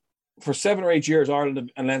for 7 or 8 years,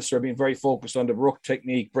 Ireland and Leinster have been very focused on the ruck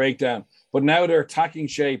technique breakdown. But now their attacking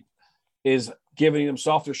shape is giving them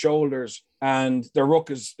softer shoulders, and their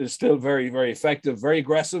ruck is still very, very effective, very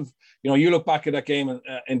aggressive. You look back at that game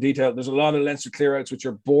in detail, there's a lot of Leinster clear-outs which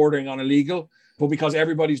are bordering on illegal, but because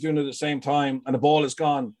everybody's doing it at the same time and the ball is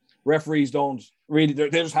gone, referees don't really, they're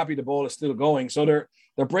just happy the ball is still going. So their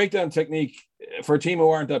breakdown technique for a team who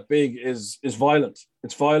aren't that big is violent.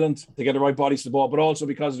 It's violent. They get the right bodies to the ball, but also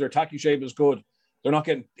because their attacking shape is good, they're not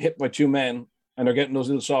getting hit by 2 men and they're getting those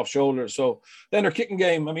little soft shoulders. So then their kicking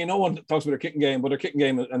game, I mean, no one talks about their kicking game, but their kicking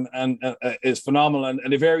game is phenomenal. And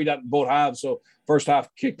they vary that in both halves. So first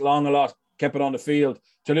half kicked long a lot, kept it on the field.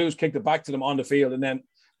 Toulouse kicked it back to them on the field, and then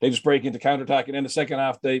they just break into counterattack. And then the second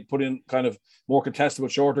half, they put in kind of more contestable,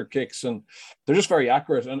 shorter kicks, and they're just very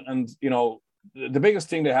accurate. And the biggest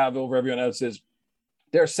thing they have over everyone else is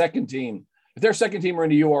their second team. If their second team are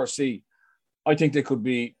in the URC, I think they could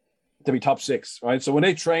be top 6, right? So when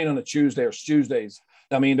they train on a Tuesday or Tuesdays,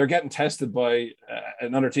 I mean, they're getting tested by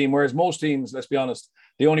another team. Whereas most teams, let's be honest,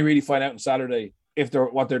 they only really find out on Saturday if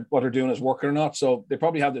what they're doing is working or not. So they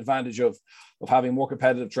probably have the advantage of having more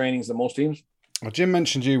competitive trainings than most teams. Well, Jim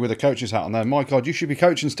mentioned you with a coach's hat on there. My God, you should be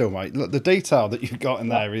coaching still, mate. Look, the detail that you've got in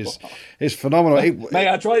there is phenomenal. Mate,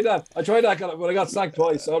 I tried that, but I got sacked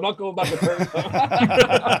twice, so I'm not going back to third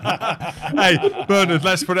time. Hey, Bernard,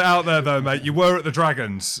 let's put it out there, though, mate. You were at the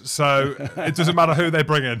Dragons, so it doesn't matter who they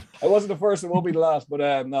bring in. I wasn't the first, it won't be the last, but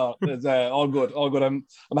no, it's all good, all good. I'm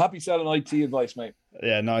happy selling IT advice, mate.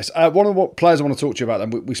 Yeah, nice. One of the players I want to talk to you about,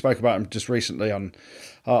 and we spoke about him just recently on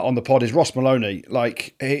the pod, is Ross Maloney.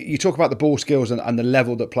 Like, you talk about the ball skills and the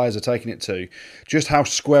level that players are taking it to, just how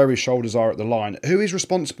square his shoulders are at the line. Who is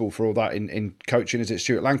responsible for all that in coaching? Is it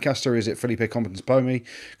Stuart Lancaster? Is it Felipe Competence-Pomey?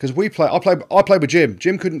 Because I played with Jim.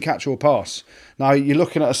 Jim couldn't catch or pass. Now you're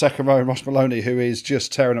looking at a second row Ross Maloney who is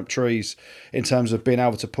just tearing up trees in terms of being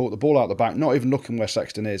able to pull the ball out the back, not even looking where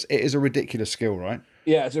Sexton is. It is a ridiculous skill, right?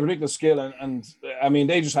 Yeah, it's a ridiculous skill, and I mean,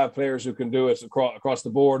 they just have players who can do it across the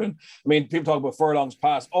board. And I mean, people talk about furlongs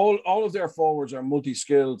pass. All of their forwards are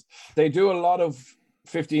multi-skilled. They do a lot of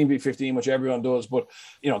 15v15, which everyone does, but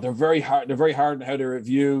they're very hard. They're very hard in how they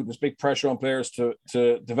review. There's big pressure on players to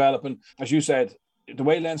develop. And as you said, the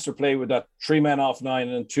way Leinster play with that 3 men off 9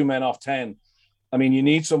 and 2 men off 10, I mean, you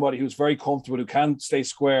need somebody who's very comfortable, who can stay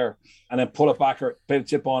square and then pull it back or play the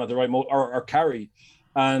tip on at the right moment or carry.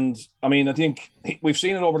 And I mean, I think we've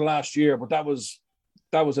seen it over the last year, but that was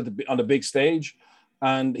on the big stage.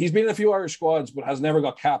 And he's been in a few Irish squads, but has never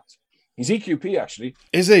got capped. He's EQP, actually.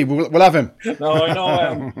 Is he? We'll have him. No, I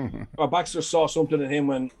know. Baxter saw something in him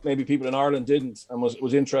when maybe people in Ireland didn't, and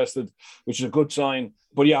was interested, which is a good sign.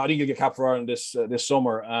 But yeah, I think he'll get capped for Ireland this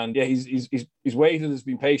summer. And yeah, he's waited, has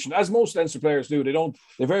been patient, as most Leinster players do.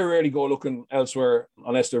 They very rarely go looking elsewhere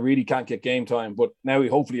unless they really can't get game time. But now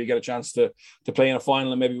hopefully he'll get a chance to play in a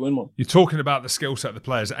final and maybe win one. You're talking about the skill set of the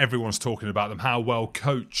players. Everyone's talking about them, how well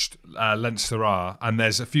coached Leinster are. And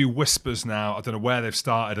there's a few whispers now. I don't know where they've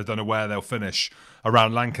started. I don't know where they'll finish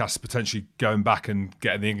around Lancaster potentially going back and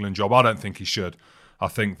getting the England job. I don't think he should. I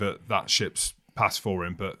think that ship's passed for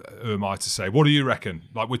him, but who am I to say? What do you reckon?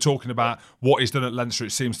 Like, we're talking about what he's done at Leinster.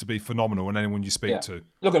 It seems to be phenomenal, and anyone you speak to.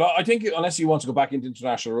 Look, I think unless he wants to go back into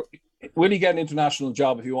international, will he get an international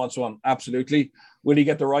job if he wants one? Absolutely. Will he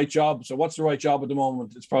get the right job? So what's the right job at the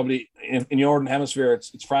moment? It's probably in the Northern Hemisphere.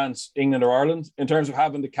 It's France, England, or Ireland in terms of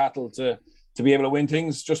having the cattle to be able to win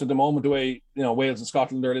things. Just at the moment, the way Wales and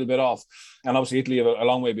Scotland are a little bit off, and obviously Italy are a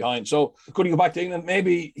long way behind. So could he go back to England?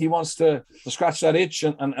 Maybe he wants to scratch that itch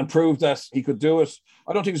and prove that he could do it.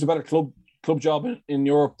 I don't think there's a better club job in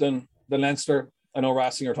Europe than Leinster. I know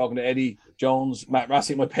Racing are talking to Eddie Jones. Matt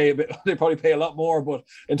Racing might pay a bit. They probably pay a lot more. But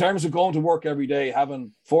in terms of going to work every day,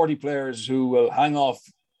 having 40 players who will hang off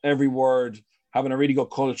every word, having a really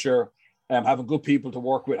good culture, having good people to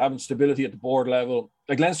work with, having stability at the board level.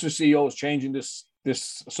 Like Leinster's CEO is changing this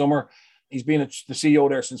summer. He's been the CEO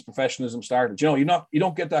there since professionalism started. You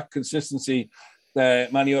don't get that consistency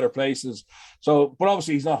many other places. So, but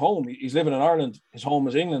obviously he's not home. He's living in Ireland. His home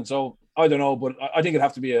is England. So I don't know, but I think it'd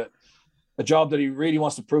have to be a job that he really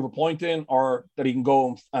wants to prove a point in, or that he can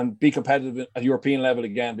go and be competitive at European level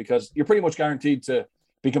again, because you're pretty much guaranteed to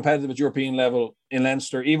be competitive at European level in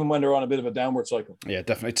Leinster, even when they're on a bit of a downward cycle. Yeah,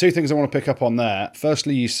 definitely. Two things I want to pick up on there.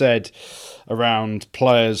 Firstly, you said around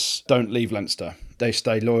players don't leave Leinster. They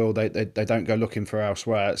stay loyal. They don't go looking for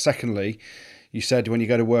elsewhere. Secondly, you said when you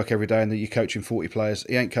go to work every day and that you're coaching 40 players.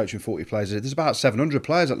 He ain't coaching 40 players. There's about 700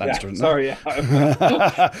 players at Leinster, isn't there? Sorry,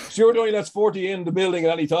 yeah. So only lets 40 in the building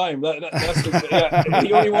at any time.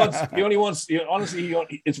 He only wants. Honestly,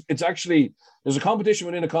 it's actually, there's a competition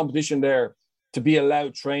within a competition there to be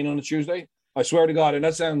allowed train on a Tuesday. I swear to God, and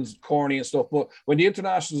that sounds corny and stuff, but when the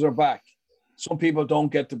internationals are back, some people don't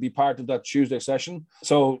get to be part of that Tuesday session.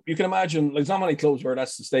 So you can imagine, like, there's not many clubs where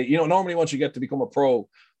that's the state. Normally once you get to become a pro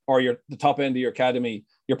or you're the top end of your academy,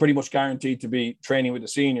 you're pretty much guaranteed to be training with the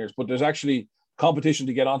seniors, but there's actually competition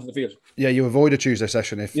to get onto the field. Yeah, you avoid a Tuesday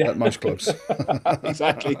session at most clubs.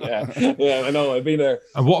 Exactly, yeah, I know, I've been there.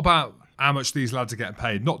 And what about how much these lads are getting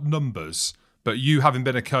paid? Not numbers, but you having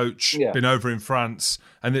been a coach, been over in France,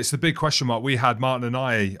 and it's the big question mark. We had Martin and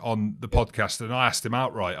I on the podcast, and I asked him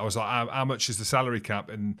outright. I was like, how much is the salary cap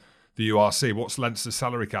in the URC? What's Leinster's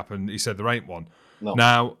salary cap? And he said there ain't one. No.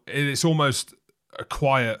 Now, it's almost a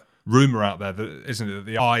quiet rumour out there, isn't it, that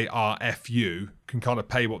the IRFU can kind of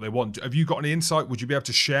pay what they want. Have you got any insight? Would you be able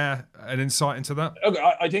to share an insight into that?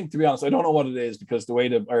 Okay, I think, to be honest, I don't know what it is, because the way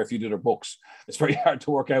the IRFU do their books, it's very hard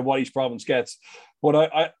to work out what each province gets.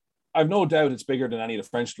 But I've no doubt it's bigger than any of the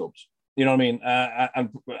French clubs. You know what I mean?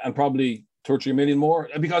 And probably 2 or 3 million more,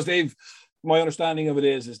 because my understanding of it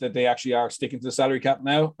is that they actually are sticking to the salary cap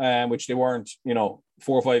now, which they weren't, 4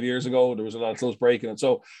 or 5 years ago. There was a lot of clubs breaking it.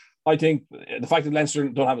 So I think the fact that Leinster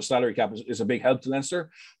don't have a salary cap is a big help to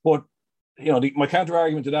Leinster. But, my counter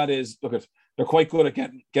argument to that is, look, they're quite good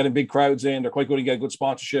at getting big crowds in. They're quite good at getting good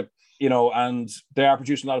sponsorship, and they are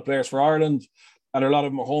producing a lot of players for Ireland, and a lot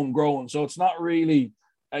of them are homegrown. So it's not really,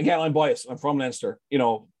 again, I'm biased. I'm from Leinster,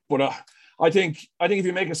 but I think if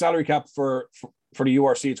you make a salary cap for the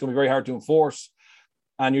URC, it's going to be very hard to enforce,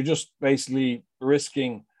 and you're just basically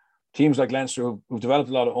risking teams like Leinster who've developed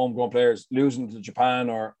a lot of homegrown players losing to Japan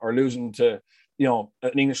or losing to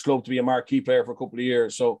an English club to be a marquee player for a couple of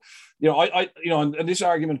years. So and this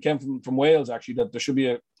argument came from Wales, actually, that there should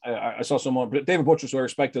be I saw someone, David Butcher, who I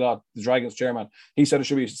respect a lot, the Dragons chairman, he said there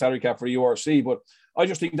should be a salary cap for the URC, but I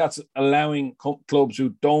just think that's allowing clubs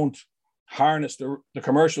who don't harness the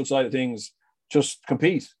commercial side of things just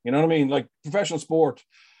compete. You know what I mean? Like, professional sport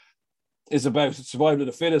is about survival of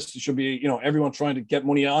the fittest. It should be, everyone trying to get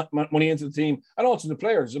money into the team, and also the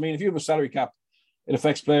players. I mean, if you have a salary cap, it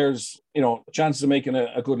affects players, chances of making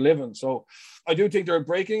a good living. So I do think they're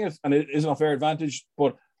breaking it, and it is an unfair advantage,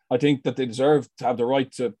 but I think that they deserve to have the right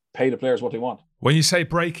to pay the players what they want. When you say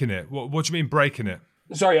breaking it, what do you mean breaking it?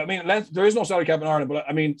 Sorry, I mean, there is no salary cap in Ireland, but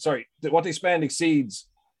I mean, sorry, what they spend exceeds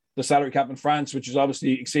the salary cap in France, which is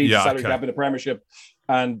obviously exceeds the salary cap in the Premiership.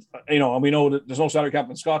 And, and we know that there's no salary cap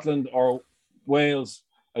in Scotland or Wales,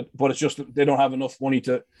 but it's just they don't have enough money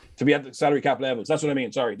to be at the salary cap levels. That's what I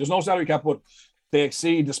mean. Sorry. There's no salary cap, but they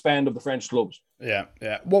exceed the spend of the French clubs. Yeah.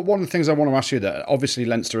 Well, one of the things I want to ask you that obviously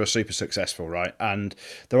Leinster are super successful, right? And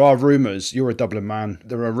there are rumours, you're a Dublin man,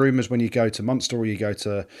 there are rumours when you go to Munster or you go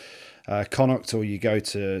to Connacht or you go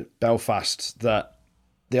to Belfast that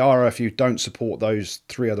the RFU don't support those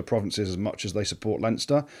three other provinces as much as they support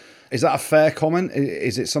Leinster. Is that a fair comment?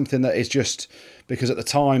 Is it something that is just because at the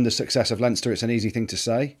time the success of Leinster, it's an easy thing to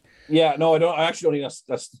say? Yeah, no, I don't. I actually don't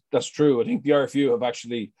think that's true. I think the RFU have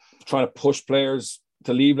actually trying to push players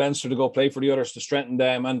to leave Leinster to go play for the others to strengthen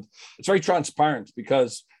them, and it's very transparent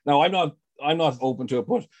because now I'm not open to it,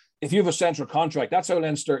 but if you have a central contract, that's how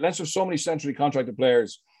Leinster so many centrally contracted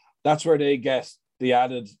players. That's where they get the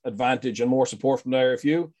added advantage and more support from the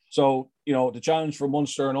RFU. So, the challenge for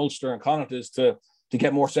Munster and Ulster and Connacht is to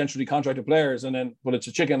get more centrally contracted players. But it's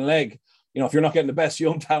a chicken and egg. If you're not getting the best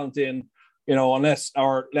young talent in, unless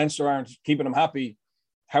our Leinster aren't keeping them happy,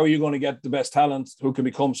 how are you going to get the best talent who can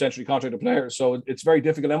become centrally contracted players? So it's very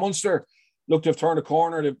difficult. And Munster look to have turned a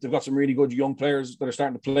corner. They've got some really good young players that are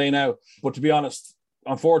starting to play now. But to be honest,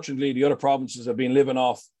 unfortunately, the other provinces have been living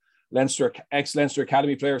off ex-Leinster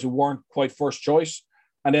Academy players who weren't quite first choice.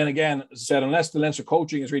 And then again, as I said, unless the Leinster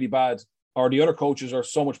coaching is really bad or the other coaches are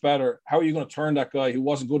so much better, how are you going to turn that guy who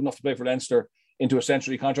wasn't good enough to play for Leinster into a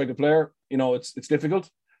centrally contracted player? It's difficult.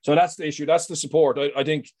 So that's the issue. That's the support. I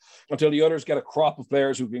think until the others get a crop of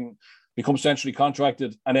players who can become centrally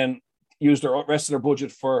contracted and then use the rest of their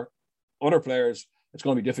budget for other players, it's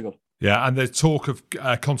going to be difficult. Yeah, and the talk of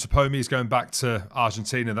Contepomi is going back to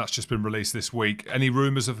Argentina. That's just been released this week. Any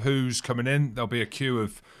rumours of who's coming in? There'll be a queue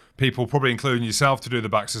of people, probably including yourself, to do the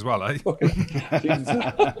backs as well, eh?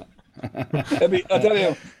 I tell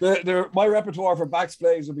you, my repertoire for backs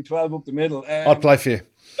plays would be 12 up the middle. I'd play for you.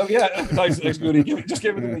 Oh yeah, nice, Goody. Just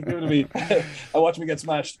give it to me. I watch me get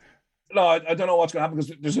smashed. No, I don't know what's going to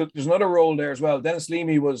happen because there's another role there as well. Dennis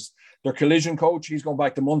Leamy was their collision coach. He's going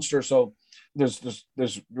back to Munster, so there's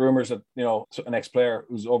rumours that an ex-player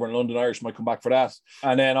who's over in London Irish might come back for that.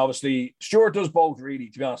 And then obviously Stuart does both. Really,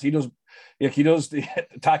 to be honest, he does the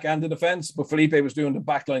attack and the defence, but Felipe was doing the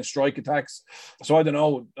backline strike attacks. So I don't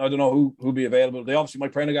know who'll be available. They obviously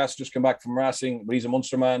Mike Prendergast just came back from Racing, but he's a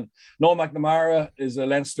Munster man. Noel McNamara is a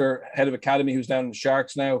Leinster head of academy who's down in the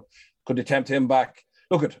Sharks now. Could they tempt him back?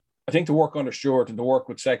 I think to work under Stuart and to work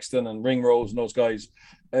with Sexton and Ringrose and those guys,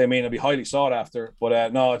 I mean, it'll be highly sought after.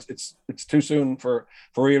 But no, it's too soon for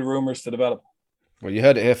real rumours to develop. Well, you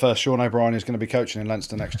heard it here first. Sean O'Brien is going to be coaching in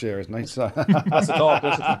Leinster next year, isn't he? So that's the talk.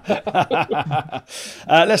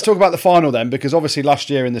 Let's talk about the final then, because obviously last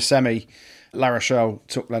year in the semi, La Rochelle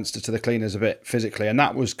took Leinster to the cleaners a bit physically, and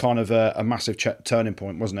that was kind of a massive turning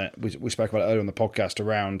point, wasn't it? We spoke about it earlier on the podcast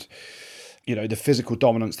around the physical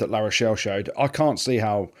dominance that La Rochelle showed. I can't see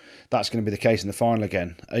how that's going to be the case in the final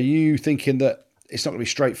again. Are you thinking that it's not going to be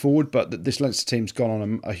straightforward, but that this Leinster team's gone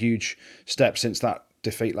on a huge step since that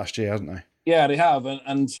defeat last year, hasn't they? Yeah, they have.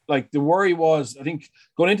 And like the worry was, I think,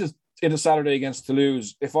 going into Saturday against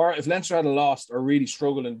Toulouse, if Leinster had lost or really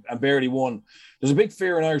struggled and barely won, there's a big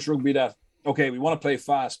fear in Irish rugby that, okay, we want to play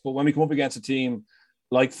fast, but when we come up against a team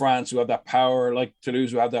like France who have that power, like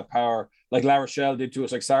Toulouse who have that power, like La Rochelle did to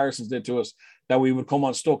us, like Saracens did to us, that we would come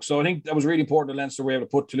unstuck. So I think that was really important that Leinster were able to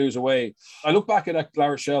put Toulouse away. I look back at that La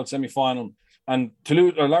Rochelle semi-final, and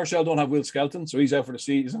La Rochelle don't have Will Skelton, so he's out for the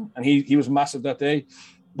season, and he was massive that day.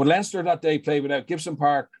 But Leinster that day played without Gibson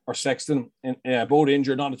Park or Sexton, both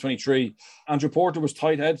injured, not the 23. Andrew Porter was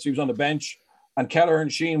tight head, so he was on the bench, and Kelleher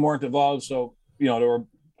and Sheen weren't involved, so they were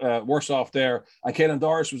worse off there. And Caelan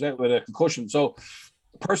Doris was out with a concussion. So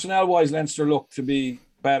personnel-wise, Leinster looked to be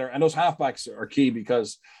better, and those halfbacks are key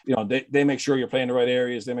because they make sure you're playing the right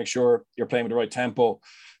areas, they make sure you're playing with the right tempo.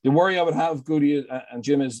 The worry I would have, Goody and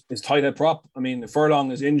Jim, is tight head prop. I mean, if Furlong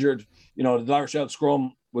is injured, the La Rochelle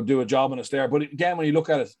scrum would do a job on us there. But again, when you look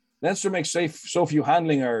at it, Leinster makes so few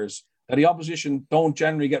handling errors that the opposition don't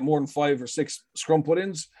generally get more than 5 or 6 scrum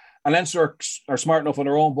put-ins, and Leinster are smart enough on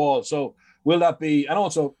their own ball. So will that be, and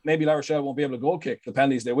also maybe La Rochelle won't be able to goal kick the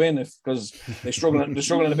penalties they win because they're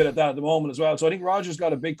struggling a bit at that at the moment as well. So I think Roger's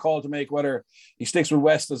got a big call to make, whether he sticks with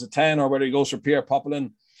West as a 10 or whether he goes for Pierre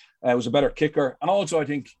Popelin, who's a better kicker. And also I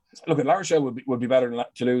think, look, La Rochelle would be better than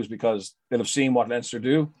Toulouse because they'll have seen what Leinster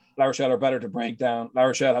do. La Rochelle are better to break down. La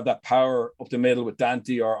Rochelle have that power up the middle with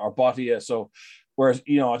Dante or Bottia. So whereas,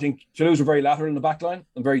 I think Toulouse are very lateral in the back line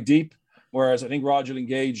and very deep, whereas I think Roger will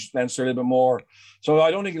engage Leinster a little bit more. So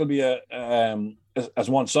I don't think it'll be as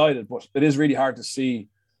one-sided, but it is really hard to see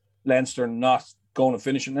Leinster not going and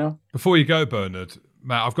finish it now. Before you go, Bernard,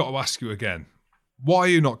 Matt, I've got to ask you again. Why are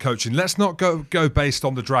you not coaching? Let's not go based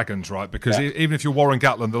on the Dragons, right? Because even if you're Warren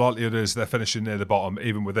Gatland, the likelihood is they're finishing near the bottom,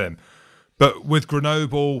 even with him. But with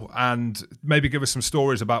Grenoble, and maybe give us some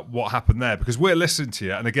stories about what happened there, because we're listening to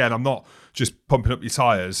you. And again, I'm not just pumping up your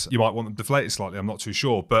tyres. You might want them deflated slightly. I'm not too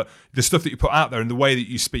sure. But the stuff that you put out there and the way that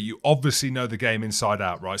you speak, you obviously know the game inside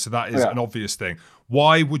out, right? So that is an obvious thing.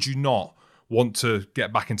 Why would you not want to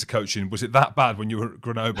get back into coaching? Was it that bad when you were at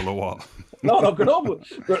Grenoble or what? No, Grenoble.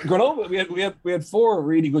 We had 4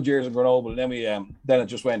 really good years in Grenoble, and then it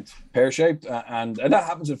just went pear shaped, and that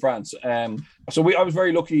happens in France. So I was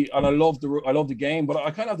very lucky, and I love the game, but I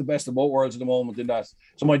kind of have the best of both worlds at the moment in that.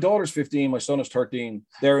 So my daughter's 15, my son is 13.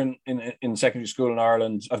 They're in secondary school in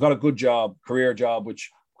Ireland. I've got a good job, career job, which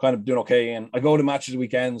I'm kind of doing okay, and I go to matches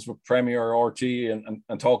weekends with Premier or RT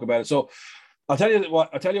and talk about it. So I'll tell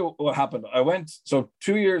you what happened. I went, so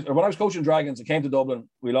 2 years, or when I was coaching Dragons, I came to Dublin.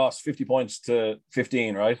 We lost 50 points to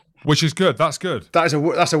 15, right? Which is good. That's good. That's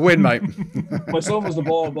a win, mate. My son was the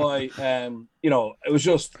ball boy.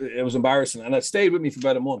 It was embarrassing. And it stayed with me for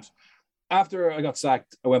about a month. After I got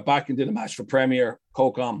sacked, I went back and did a match for Premier,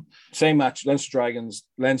 Cocom. Same match, Leinster Dragons,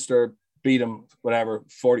 Leinster beat them, whatever,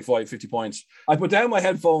 45, 50 points. I put down my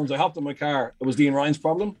headphones. I hopped in my car. It was Dean Ryan's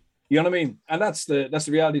problem. You know what I mean? And that's the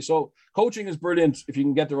reality. So coaching is brilliant if you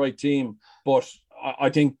can get the right team. But I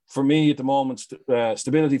think for me at the moment,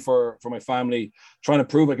 stability for my family, trying to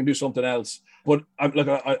prove I can do something else. But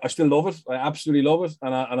I still love it. I absolutely love it.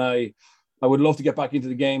 And I would love to get back into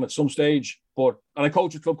the game at some stage. And I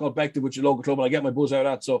coach a club called Bective, which is a local club, and I get my buzz out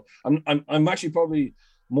of that. So I'm actually probably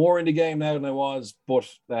more in the game now than I was, but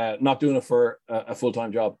not doing it for a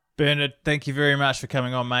full-time job. Bernard, thank you very much for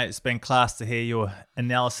coming on, mate. It's been class to hear your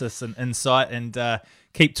analysis and insight, and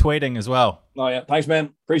keep tweeting as well. Oh, yeah. Thanks,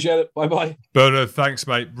 man. Appreciate it. Bye-bye. Bernard, thanks,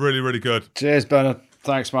 mate. Really, really good. Cheers, Bernard.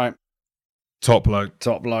 Thanks, mate. Top bloke.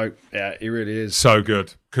 Top bloke. Yeah, he really is. So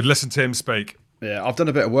good. Could listen to him speak. Yeah, I've done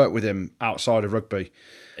a bit of work with him outside of rugby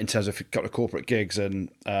in terms of a couple of corporate gigs and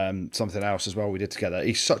something else as well we did together.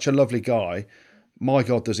 He's such a lovely guy. My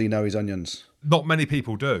God, does he know his onions? Not many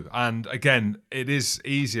people do. And again, it is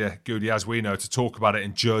easier, Goody, as we know, to talk about it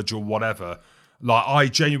and judge or whatever. Like, I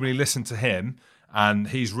genuinely listened to him and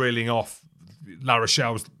he's reeling off La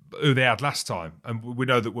Rochelle's, who they had last time. And we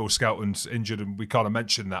know that Will Skelton's injured and we kind of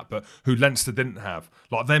mentioned that, but who Leinster didn't have.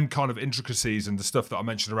 Like, them kind of intricacies and the stuff that I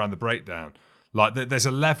mentioned around the breakdown. Like, there's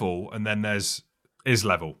a level and then there's his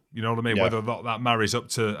level. You know what I mean? Yeah. Whether or not that marries up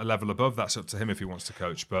to a level above, that's up to him if he wants to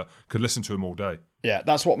coach, but could listen to him all day. Yeah,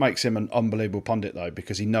 that's what makes him an unbelievable pundit, though,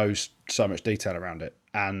 because he knows so much detail around it.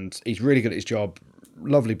 And he's really good at his job.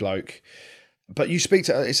 Lovely bloke. But you speak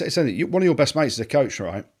to, one of your best mates is a coach,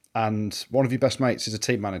 right? And one of your best mates is a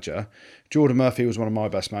team manager. Jordan Murphy was one of my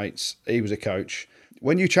best mates. He was a coach.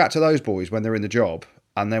 When you chat to those boys when they're in the job,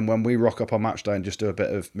 and then when we rock up on match day and just do a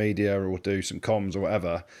bit of media or do some comms or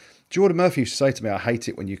whatever, Jordan Murphy used to say to me, I hate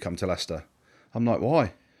it when you come to Leicester. I'm like,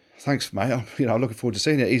 why? Thanks, mate. I'm looking forward to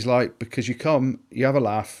seeing it. He's like, because you come, you have a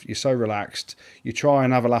laugh, you're so relaxed, you try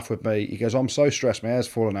and have a laugh with me. He goes, I'm so stressed, my hair's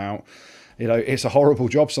falling out. It's a horrible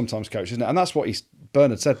job sometimes, coach, isn't it? And that's what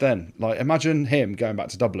Bernard said then. Like, imagine him going back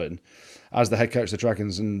to Dublin as the head coach of the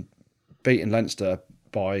Dragons and beating Leinster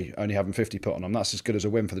by only having 50 put on them. That's as good as a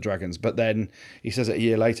win for the Dragons. But then he says it a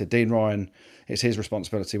year later, Dean Ryan, it's his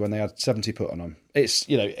responsibility when they had 70 put on them. It's,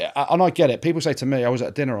 and I get it. People say to me, I was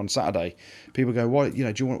at dinner on Saturday, people go, why,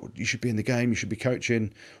 you should be in the game, you should be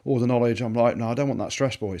coaching, all the knowledge. I'm like, no, I don't want that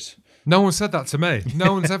stress, boys. No one said that to me.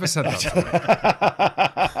 No one's ever said that to me.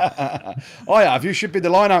 I have. You should be the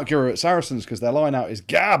line-out guru at Saracens because their line-out is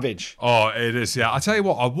garbage. Oh, it is, yeah. I tell you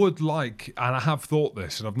what, I would like, and I have thought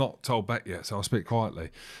this, and I've not told Beck yet, so I'll speak quietly,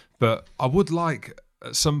 but I would like,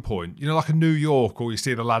 at some point, like a New York, or you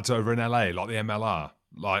see the lads over in LA, like the MLR,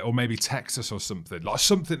 or maybe Texas or something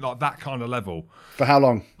like that kind of level. For how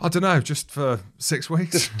long? I don't know, just for 6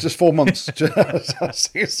 weeks. Just 4 months.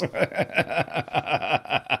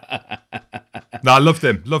 No, I loved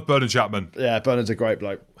him. Loved Bernard Jackman. Yeah, Bernard's a great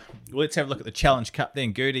bloke. Let's have a look at the Challenge Cup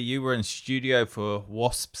then. Goody, you were in studio for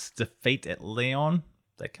Wasps' defeat at Leon.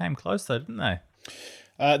 They came close though, didn't they?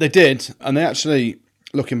 They did, and they actually,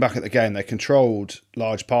 looking back at the game, they controlled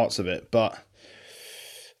large parts of it, but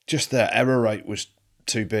just their error rate was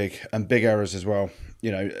too big, and big errors as well.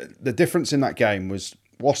 The difference in that game was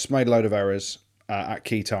Wasps made a load of errors at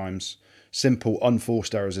key times, simple,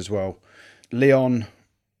 unforced errors as well. Leon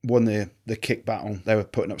won the kick battle. They were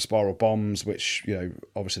putting up spiral bombs, which,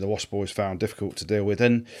 obviously the Wasp boys found difficult to deal with.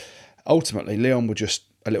 And ultimately, Leon were just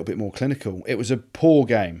a little bit more clinical. It was a poor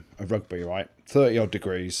game of rugby, right? 30-odd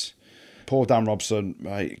degrees. Poor Dan Robson,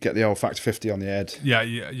 mate, get the old factor 50 on the head. Yeah,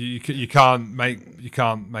 you can't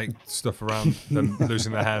make stuff around them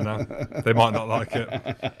losing their hair now. They might not like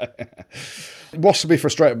it. Wasps will be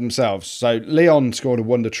frustrated with themselves. So Leon scored a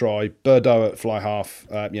wonder try, Bordeaux at fly half,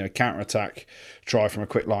 counter-attack try from a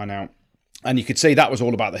quick line out. And you could see that was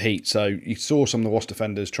all about the heat. So you saw some of the Wasps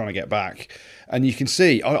defenders trying to get back. And you can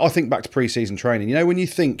see, I think back to pre-season training, you know, when you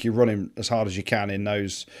think you're running as hard as you can in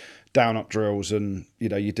those down-up drills and, you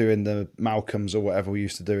know, you're doing the Malcolms or whatever we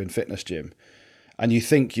used to do in fitness gym, and you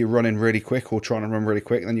think you're running really quick or trying to run really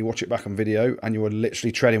quick, and then you watch it back on video and you were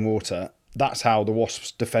literally treading water. That's how the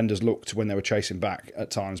Wasps defenders looked when they were chasing back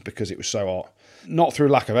at times because it was so hot. Not through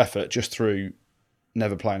lack of effort, just through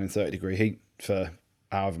never playing in 30-degree heat for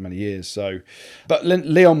however many years. So, but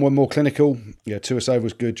Leon were more clinical. Yeah, Tuisova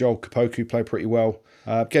was good. Joel Kapoku played pretty well.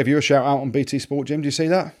 Gave you a shout out on BT Sport, Jim. Did you see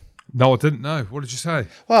that? No, I didn't know. What did you say?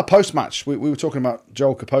 Well, post-match, we were talking about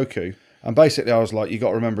Joel Kapoku, and basically I was like, you got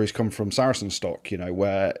to remember he's come from Saracen stock, you know,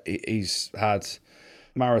 where he's had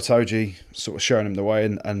Maritoji sort of showing him the way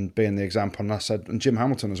and being the example, and I said, and Jim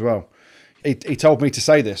Hamilton as well. He told me to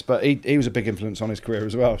say this, but he was a big influence on his career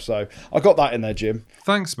as well. So I got that in there, Jim.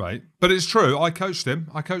 Thanks, mate. But it's true. I coached him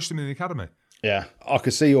in the academy. Yeah, I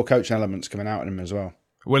could see your coaching elements coming out in him as well.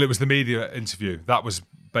 Well, it was the media interview. That was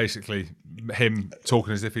basically him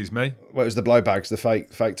talking as if he's me. Well, it was the blowbags, the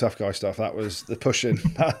fake tough guy stuff. That was the pushing.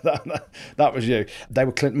 that was you. They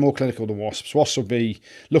were more clinical than Wasps. Wasps will be,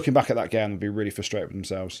 looking back at that game, would be really frustrated with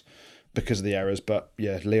themselves because of the errors. But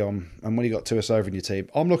yeah, Leon, and when you got Tuisova in your team,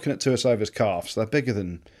 I'm looking at Tuisova's calves. They're bigger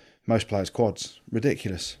than most players' quads.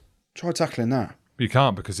 Ridiculous. Try tackling that. You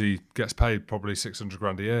can't, because he gets paid probably 600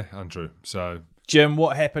 grand a year, Andrew. So, Jim,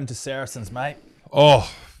 what happened to Saracens, mate?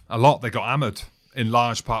 Oh, a lot. They got hammered in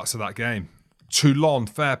large parts of that game. Toulon,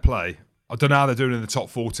 fair play. I don't know how they're doing in the top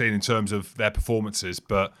 14 in terms of their performances,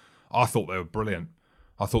 but I thought they were brilliant.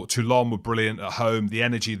 I thought Toulon were brilliant at home, the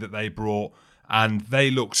energy that they brought, and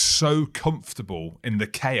they looked so comfortable in the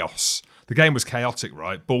chaos. The game was chaotic,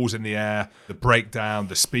 right? Balls in the air, the breakdown,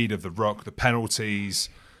 the speed of the ruck, the penalties,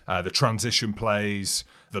 the transition plays,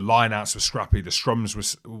 the lineouts were scrappy, the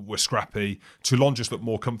scrums were scrappy. Toulon just looked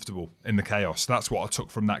more comfortable in the chaos. That's what I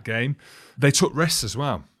took from that game. They took risks as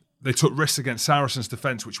well. They took risks against Saracens'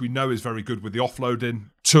 defence, which we know is very good with the offloading.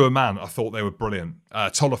 To a man, I thought they were brilliant.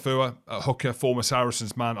 Tolofua, a hooker, former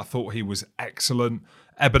Saracens man, I thought he was excellent.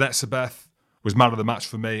 Ebenezer was man of the match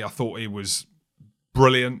for me. I thought he was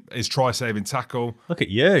brilliant. His try-saving tackle. Look at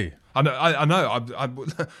you. I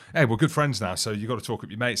know. Hey, we're good friends now, so you've got to talk up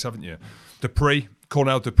your mates, haven't you?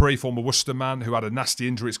 Cornell Dupree, former Worcester man, who had a nasty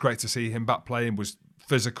injury. It's great to see him back playing, was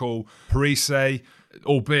physical. Parise,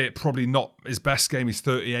 albeit probably not his best game. He's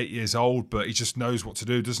 38 years old, but he just knows what to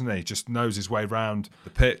do, doesn't he? Just knows his way around the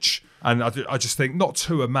pitch. And I just think, not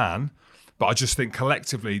to a man, but I just think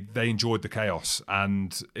collectively they enjoyed the chaos,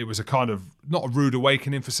 and it was a kind of, not a rude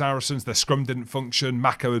awakening for Saracens. Their scrum didn't function.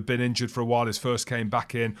 Mako had been injured for a while. His first came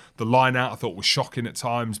back in. The line out I thought was shocking at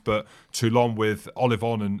times, but Toulon with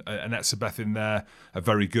Olivon and Etzebeth in there are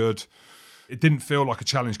very good. It didn't feel like a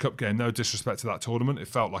Challenge Cup game. No disrespect to that tournament. It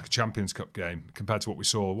felt like a Champions Cup game compared to what we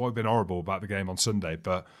saw. What would have been horrible about the game on Sunday,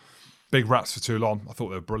 but big raps for Toulon. I thought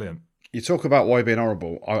they were brilliant. You talk about why being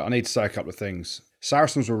horrible. I need to say a couple of things.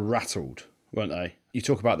 Saracens were rattled, weren't they? You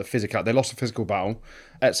talk about the physical. They lost a physical battle.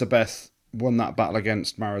 Etzebeth won that battle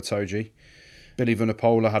against Maritoji. Billy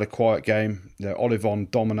Vunipola had a quiet game.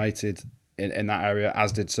 Olivon dominated in that area,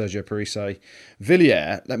 as did Sergio Parise.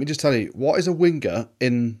 Villiers, let me just tell you, what is a winger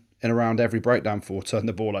in and around every breakdown for turn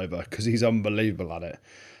the ball over? Because he's unbelievable at it.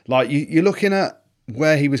 Like, you're looking at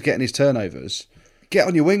where he was getting his turnovers. Get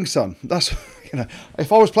on your wings, son. That's, you know,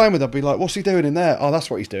 if I was playing with him, I'd be like, what's he doing in there? Oh, that's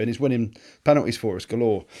what he's doing. He's winning penalties for us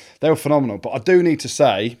galore. They were phenomenal. But I do need to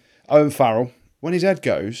say, Owen Farrell, when his head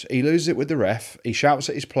goes, he loses it with the ref. He shouts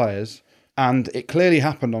at his players. And it clearly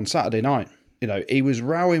happened on Saturday night. You know, he was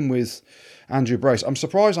rowing with Andrew Brace. I'm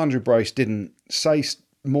surprised Andrew Brace didn't say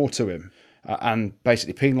more to him and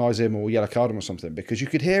basically penalise him or yellow card him or something, because you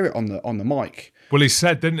could hear it on the mic. Well, he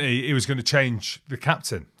said, didn't he was going to change the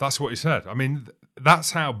captain. That's what he said. I mean,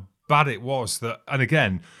 that's how bad it was. And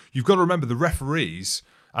again, you've got to remember the referees,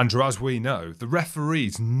 Andrew, as we know, the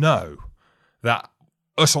referees know that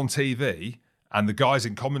us on TV and the guys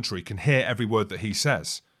in commentary can hear every word that he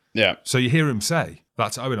says. Yeah. So you hear him say,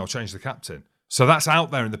 that's Owen, I'll change the captain. So that's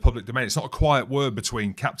out there in the public domain. It's not a quiet word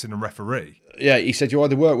between captain and referee. Yeah, he said, you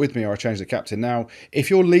either work with me or I change the captain. Now, if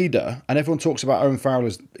your leader, and everyone talks about Owen Farrell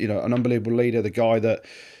as, you know, an unbelievable leader, the guy that,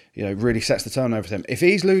 you know, really sets the tone over him. If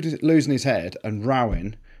he's losing his head and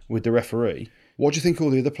rowing with the referee, What do you think all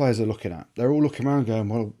the other players are looking at? They're all looking around going,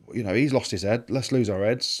 well, he's lost his head. Let's lose our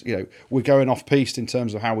heads. We're going off-piste in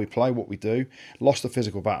terms of how we play, what we do. Lost the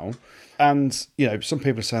physical battle. And, some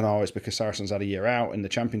people are saying, it's because Saracens had a year out in the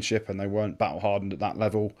Championship and they weren't battle-hardened at that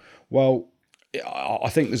level. Well, I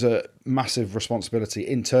think there's a massive responsibility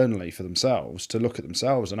internally for themselves to look at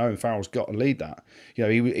themselves, and Owen Farrell's got to lead that. He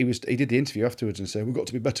did the interview afterwards and said, we've got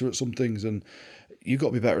to be better at some things, and you've got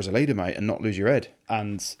to be better as a leader, mate, and not lose your head.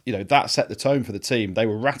 And, that set the tone for the team. They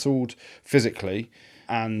were rattled physically,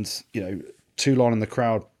 and, Toulon and the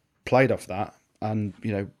crowd played off that and,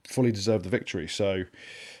 fully deserved the victory. So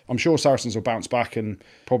I'm sure Saracens will bounce back and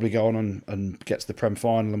probably go on and get to the Prem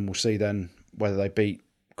final, and we'll see then whether they beat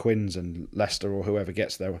Quins and Leicester or whoever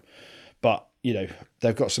gets there. But,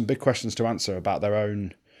 they've got some big questions to answer about their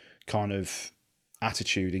own kind of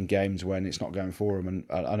attitude in games when it's not going for them.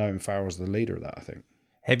 And I know Farrell's the leader of that, I think.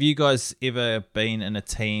 Have you guys ever been in a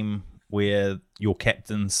team where your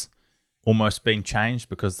captain's almost been changed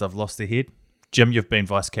because they've lost their head? Jim, you've been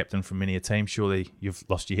vice-captain for many a team. Surely you've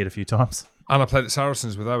lost your head a few times. And I played at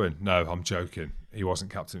Saracens with Owen. No, I'm joking. He wasn't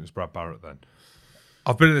captain. It was Brad Barrett then.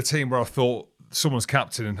 I've been in a team where I thought someone's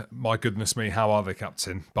captain, and my goodness me, how are they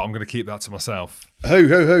captain? But I'm going to keep that to myself.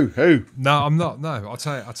 Who? No, I'm not. No, I'll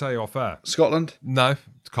tell you off air. Scotland? No,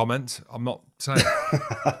 comment. I'm not saying.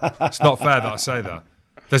 It's not fair that I say that.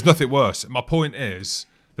 There's nothing worse. My point is,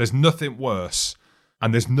 there's nothing worse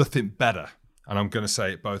and there's nothing better. And I'm going to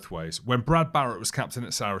say it both ways. When Brad Barrett was captain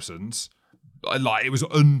at Saracens, it was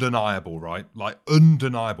undeniable, right?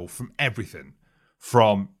 Undeniable from everything.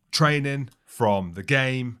 From training, from the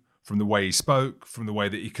game, from the way he spoke, from the way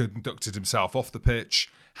that he conducted himself off the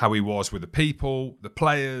pitch, how he was with the people, the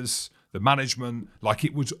players, the management.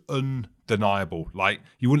 It was undeniable.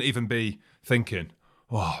 You wouldn't even be thinking,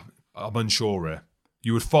 I'm unsure here.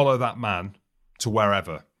 You would follow that man to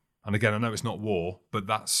wherever. And again, I know it's not war, but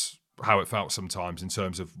that's how it felt sometimes in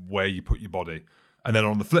terms of where you put your body. And then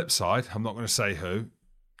on the flip side, I'm not going to say who,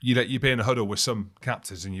 you'd be in a huddle with some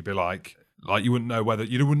captains and you'd be like you wouldn't know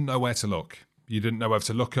where to look. You didn't know whether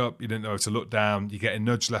to look up. You didn't know whether to look down. You're getting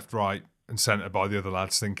nudged left, right, and centre by the other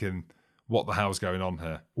lads thinking, what the hell's going on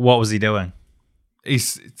here? What was he doing?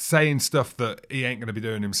 He's saying stuff that he ain't going to be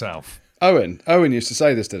doing himself. Owen used to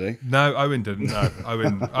say this, did he? No, Owen didn't. No,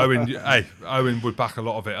 Owen would back a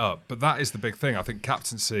lot of it up. But that is the big thing. I think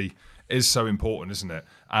captaincy is so important, isn't it?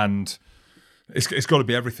 And it's got to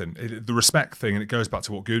be everything. The respect thing, and it goes back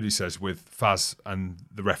to what Goody says with Faz and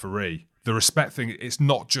the referee. The respect thing, it's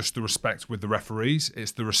not just the respect with the referees,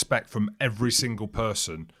 it's the respect from every single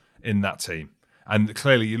person in that team. And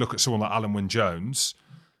clearly you look at someone like Alan Wynne-Jones,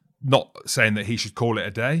 not saying that he should call it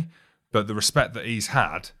a day, but the respect that he's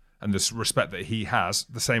had and the respect that he has,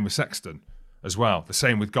 the same with Sexton as well. The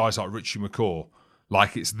same with guys like Richie McCaw.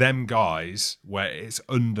 It's them guys where it's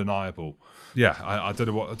undeniable. Yeah, I don't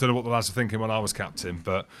know what the lads were thinking when I was captain,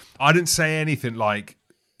 but I didn't say anything like,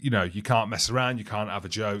 you can't mess around, you can't have a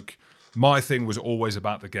joke. My thing was always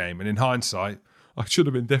about the game. And in hindsight, I should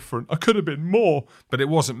have been different. I could have been more, but it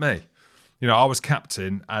wasn't me. I was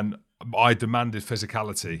captain and I demanded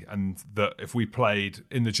physicality, and that if we played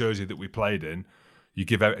in the jersey that we played in, you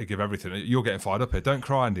give everything. You're getting fired up here. Don't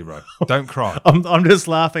cry, Andy Rowe. Don't cry. I'm just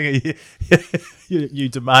laughing at you. You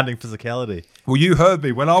demanding physicality. Well, you heard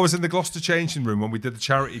me when I was in the Gloucester changing room when we did the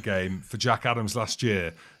charity game for Jack Adams last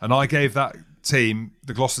year, and I gave that team,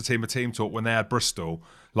 the Gloucester team, a team talk when they had Bristol.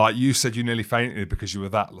 You said you nearly fainted because you were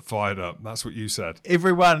that fired up. That's what you said.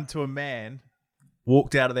 Everyone, to a man,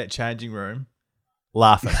 walked out of that changing room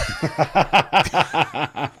laughing.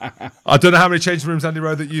 I don't know how many changing rooms, Andy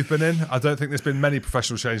Rowe, that you've been in. I don't think there's been many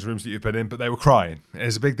professional changing rooms that you've been in, but they were crying.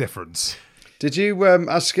 There's a big difference. Did you,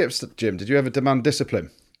 as Skips, Jim, did you ever demand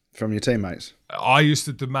discipline from your teammates? I used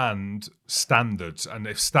to demand standards, and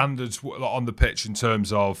if standards were on the pitch in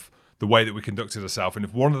terms of the way that we conducted ourselves, and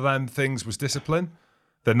if one of them things was discipline,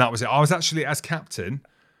 then that was it. I was actually, as captain,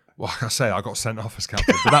 like I say, I got sent off as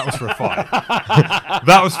captain, but that was for a fight.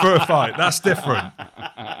 That was for a fight. That's different.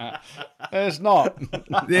 It's not.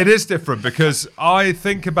 It is different because I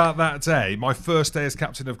think about that day, my first day as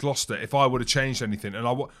captain of Gloucester, if I would have changed anything, and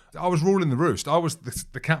I was ruling the roost. I was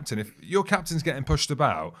the captain. If your captain's getting pushed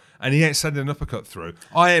about and he ain't sending an uppercut through,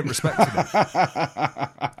 I ain't respecting him.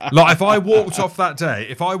 If I walked off that day,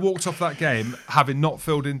 if I walked off that game having not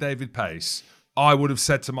filled in David Pace, I would have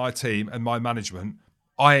said to my team and my management,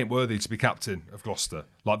 I ain't worthy to be captain of Gloucester.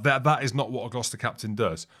 That is not what a Gloucester captain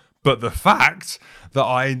does. But the fact that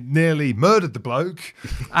I nearly murdered the bloke,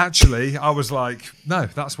 actually, I was like, no,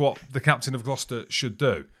 that's what the captain of Gloucester should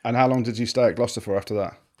do. And how long did you stay at Gloucester for after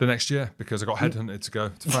that? The next year, because I got headhunted to go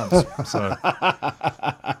to France. So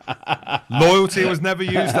Loyalty was never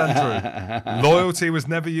used, Andrew. Loyalty was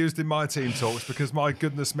never used in my team talks because, my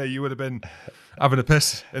goodness me, you would have been having a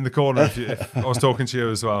piss in the corner if I was talking to you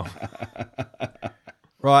as well.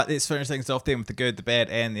 Right, let's finish things off then with the good, the bad,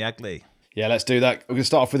 and the ugly. Yeah, let's do that. We're going to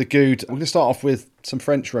start off with the good. We're going to start off with some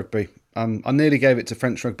French rugby. I nearly gave it to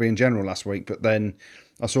French rugby in general last week, but then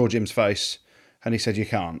I saw Jim's face and he said, you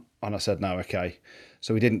can't. And I said, no, okay.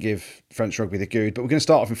 So we didn't give French rugby the good. But we're going to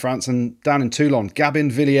start off in France and down in Toulon.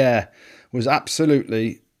 Gabin Villiers was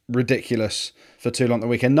absolutely ridiculous for Toulon the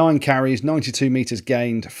weekend. 9 carries, 92 metres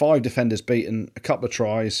gained, 5 defenders beaten, a couple of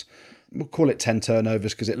tries. We'll call it 10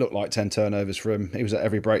 turnovers because it looked like 10 turnovers for him. He was at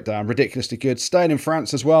every breakdown. Ridiculously good. Staying in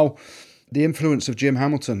France as well, the influence of Jim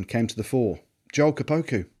Hamilton came to the fore. Joel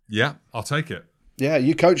Kapoku. Yeah, I'll take it. Yeah,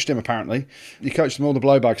 you coached him apparently. You coached him all the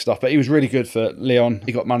blowbag stuff, but he was really good for Lyon.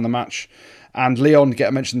 He got man of the match. And Lyon,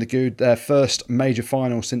 get mentioned the good, their first major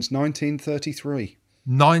final since 1933.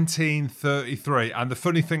 1933. And the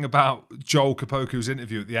funny thing about Joel Kapoku's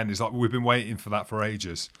interview at the end is like, we've been waiting for that for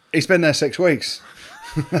ages. He's been there 6 weeks.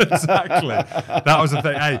 Exactly. That was the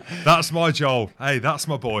thing. Hey, that's my Joel. Hey, that's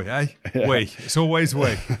my boy. Hey, yeah. We. It's always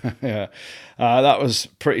we. Yeah. That was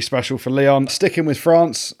pretty special for Lyon. Sticking with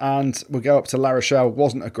France, and we'll go up to La Rochelle.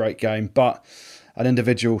 Wasn't a great game, but an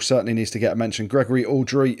individual certainly needs to get a mention. Gregory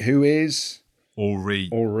Aldrit, who is...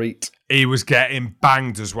 Aldrit. He was getting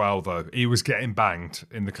banged as well, though. He was getting banged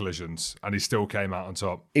in the collisions, and he still came out on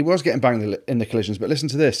top. He was getting banged in the collisions, but listen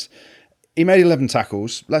to this. He made 11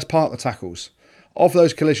 tackles. Let's part the tackles. Of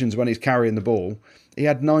those collisions when he's carrying the ball, he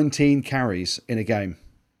had 19 carries in a game,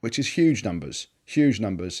 which is huge numbers.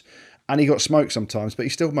 And he got smoked sometimes, but he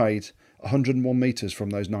still made 101 metres from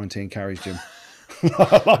those 19 carries, Jim.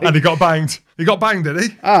 And he got banged. He got banged, did he?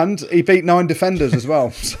 And he beat 9 defenders as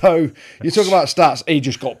well. So you talk about stats, he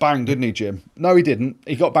just got banged, didn't he, Jim? No, he didn't.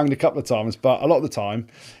 He got banged a couple of times, but a lot of the time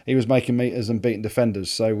he was making metres and beating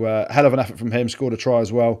defenders. So hell of an effort from him, scored a try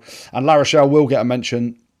as well. And La Rochelle will get a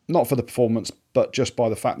mention, not for the performance, but just by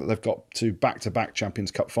the fact that they've got to back-to-back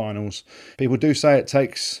Champions Cup finals. People do say it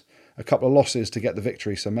takes a couple of losses to get the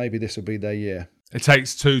victory, so maybe this will be their year. It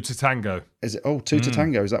takes 2 to tango. Is it? Oh, 2 to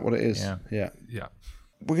tango. Is that what it is? Yeah.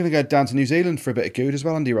 We're going to go down to New Zealand for a bit of good as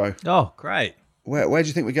well, Andy Rowe. Oh, great. Where do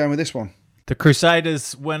you think we're going with this one? The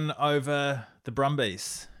Crusaders win over the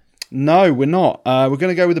Brumbies. No, we're not. We're going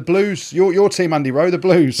to go with the Blues. Your team, Andy Rowe, the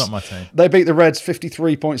Blues. Not my team. They beat the Reds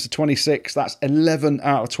 53 points to 26. That's 11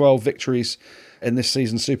 out of 12 victories in this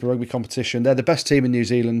season's Super Rugby competition. They're the best team in New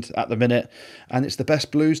Zealand at the minute, and it's the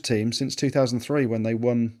best Blues team since 2003 when they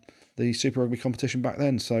won the Super Rugby competition back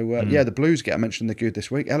then. So, the Blues get a mention in the good this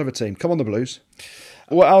week. Hell of a team. Come on, the Blues.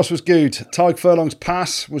 What else was good? Tyg Furlong's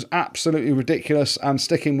pass was absolutely ridiculous, and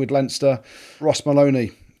sticking with Leinster, Ross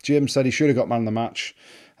Maloney. Jim said he should have got man of the match.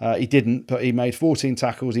 He didn't, but he made 14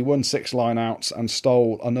 tackles. He won 6 line-outs and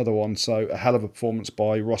stole another one. So a hell of a performance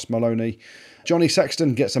by Ross Maloney. Johnny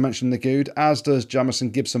Sexton gets a mention in the good, as does Jamison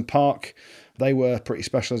Gibson-Park. They were pretty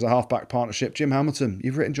special as a halfback partnership. Jim Hamilton,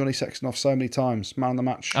 you've written Johnny Sexton off so many times. Man of the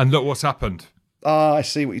match. And look what's happened. I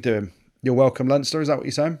see what you're doing. You're welcome, Leinster. Is that what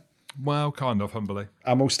you're saying? Well, kind of, humbly.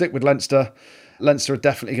 And we'll stick with Leinster. Leinster are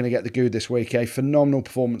definitely going to get the good this week. A phenomenal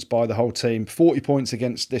performance by the whole team. 40 points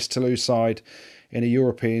against this Toulouse side in a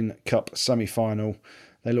European Cup semi-final.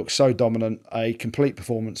 They look so dominant. A complete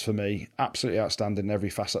performance for me. Absolutely outstanding in every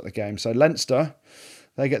facet of the game. So Leinster,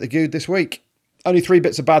 they get the good this week. Only 3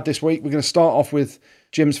 bits of bad this week. We're going to start off with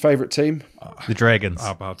Jim's favourite team. The Dragons.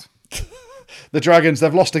 How bad? The Dragons,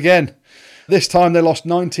 they've lost again. This time they lost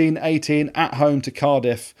 19-18 at home to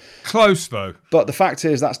Cardiff. Close, though. But the fact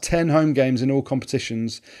is that's 10 home games in all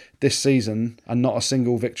competitions this season and not a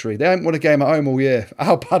single victory. They haven't won a game at home all year.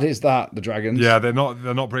 How bad is that, the Dragons? Yeah, they're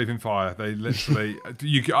not breathing fire. They literally,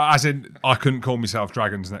 I couldn't call myself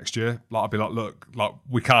Dragons next year. Like, I'd be like, look, like,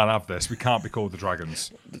 we can't have this. We can't be called the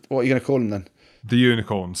Dragons. What are you going to call them then? The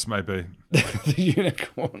Unicorns, maybe. The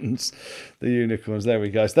Unicorns. The Unicorns. There we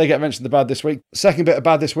go. So they get mentioned the bad this week. Second bit of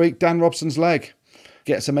bad this week, Dan Robson's leg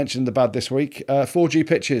gets a mention the bad this week. 4G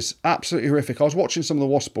pitches, absolutely horrific. I was watching some of the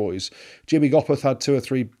Wasp boys. Jimmy Gopperth had 2 or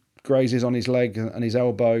 3 grazes on his leg and his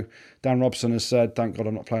elbow. Dan Robson has said, thank God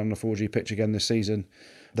I'm not playing on a 4G pitch again this season.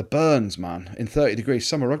 The burns, man, in 30 degrees.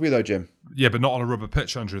 Summer rugby though, Jim. Yeah, but not on a rubber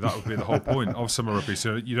pitch, Andrew. That would be the whole point of summer rugby.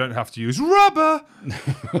 So you don't have to use rubber.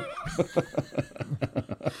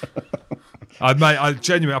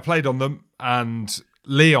 I played on them, and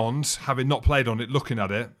Leon's, having not played on it, looking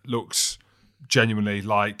at it, looks genuinely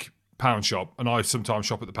like pound shop. And I sometimes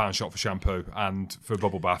shop at the pound shop for shampoo and for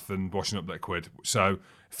bubble bath and washing up liquid. So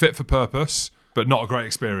fit for purpose, but not a great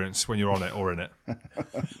experience when you're on it or in it.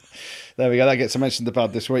 There we go. That gets a mention the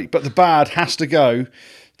bad this week. But the bad has to go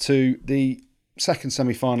to the second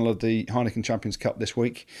semi-final of the Heineken Champions Cup this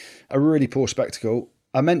week. A really poor spectacle.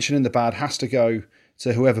 A mention in the bad has to go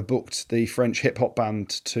to whoever booked the French hip-hop band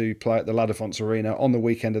to play at the La Défense Arena on the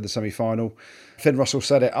weekend of the semi-final. Finn Russell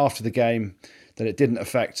said it after the game that it didn't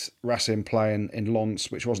affect Racing playing in Lens,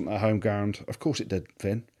 which wasn't their home ground. Of course it did,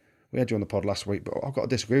 Finn. We had you on the pod last week, but I've got to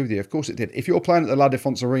disagree with you. Of course it did. If you're playing at the La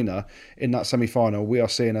Défense Arena in that semi-final, we are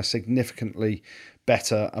seeing a significantly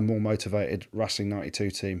better and more motivated Racing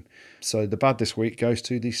 92 team. So the bad this week goes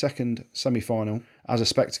to the second semi-final. As a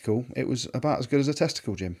spectacle, it was about as good as a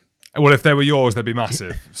testicle, Jim. Well, if they were yours, they'd be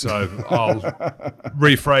massive. So I'll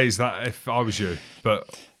rephrase that if I was you,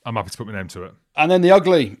 but I'm happy to put my name to it. And then the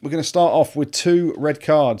ugly. We're going to start off with 2 red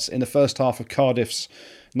cards in the first half of Cardiff's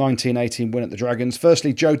 1918 win at the Dragons.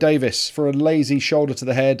 Firstly, Joe Davis for a lazy shoulder to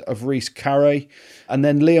the head of Rhys Carre. And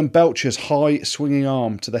then Liam Belcher's high swinging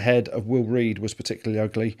arm to the head of Will Reed was particularly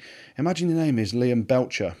ugly. Imagine your name is Liam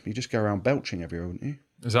Belcher. You just go around belching everywhere, wouldn't you?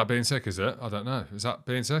 Is that being sick, is it? I don't know. Is that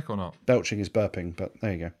being sick or not? Belching is burping, but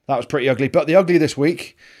there you go. That was pretty ugly. But the ugly this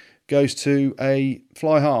week goes to a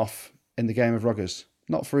fly half in the game of Ruggers.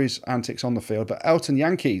 Not for his antics on the field, but Elton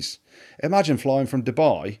Yankees. Imagine flying from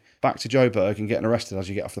Dubai back to Joburg and getting arrested as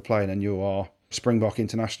you get off the plane and you are Springbok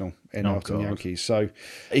International in Elton Yankees. So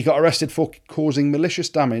he got arrested for causing malicious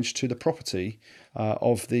damage to the property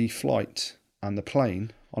of the flight and the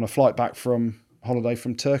plane on a flight back from holiday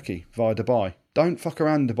from Turkey via Dubai. Don't fuck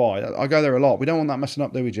around in Dubai. I go there a lot. We don't want that messing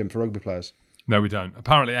up, do we, Jim, for rugby players? No, we don't.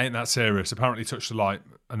 Apparently, it ain't that serious. Apparently, touched the light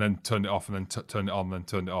and then turned it off and then turned it on, then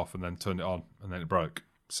turned it off and then turned it on and then it broke.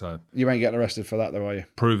 So you ain't getting arrested for that, though, are you?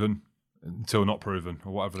 Proven until not proven,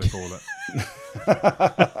 or whatever they call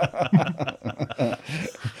it.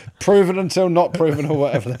 Proven until not proven, or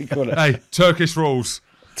whatever they call it. Hey, Turkish rules.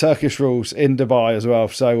 Turkish rules in Dubai as well.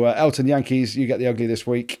 So Elton Yankees, you get the ugly this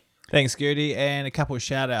week. Thanks, Gertie. And a couple of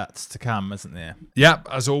shout-outs to come, isn't there? Yep,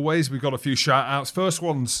 as always, we've got a few shout-outs. First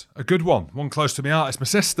one's a good one close to my heart. It's my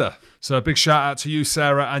sister. So a big shout-out to you,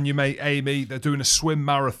 Sarah, and your mate, Amy. They're doing a swim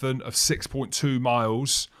marathon of 6.2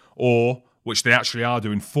 miles, or, which they actually are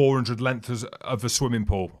doing, 400 lengths of a swimming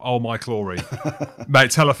pool. Oh, my glory.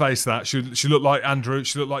 Mate, tell her face that. She looked like Andrew.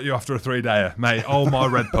 She looked like you after a 3-dayer. Mate, oh, my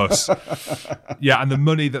red puss. Yeah, and the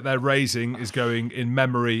money that they're raising is going in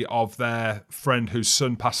memory of their friend whose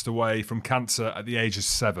son passed away from cancer at the age of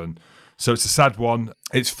 7. So it's a sad one.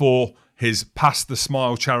 It's for his Pass the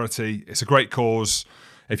Smile charity. It's a great cause.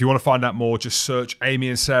 If you want to find out more, just search Amy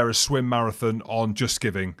and Sarah's swim marathon on Just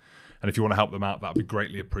Giving. And if you want to help them out, that would be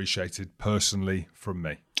greatly appreciated, personally, from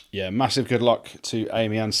me. Yeah, massive good luck to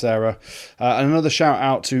Amy and Sarah. And another shout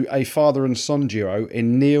out to a father and son duo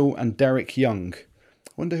in Neil and Derek Young.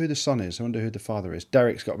 I wonder who the son is. I wonder who the father is.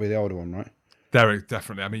 Derek's got to be the older one, right? Derek,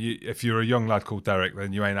 definitely. I mean, if you're a young lad called Derek,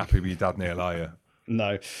 then you ain't happy with your dad, Neil, are you?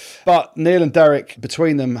 No. But Neil and Derek,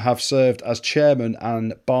 between them, have served as chairman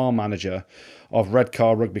and bar manager of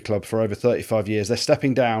Redcar Rugby Club for over 35 years. They're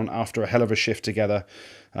stepping down after a hell of a shift together.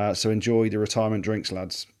 So enjoy the retirement drinks,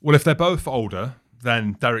 lads. Well, if they're both older,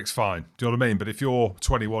 then Derek's fine. Do you know what I mean? But if you're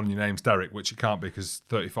 21 and your name's Derek, which you can't be because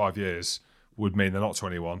 35 years would mean they're not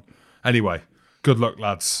 21. Anyway, good luck,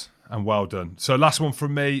 lads, and well done. So last one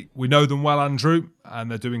from me. We know them well, Andrew, and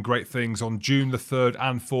they're doing great things on June the 3rd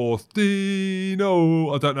and 4th.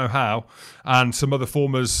 Dino, I don't know how. And some other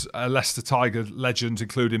former Leicester Tiger legends,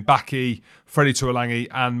 including Backy, Freddie Tuolangi,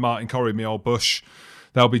 and Martin Corrie, my old bush.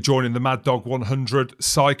 They'll be joining the Mad Dog 100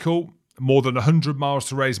 cycle. More than 100 miles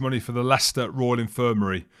to raise money for the Leicester Royal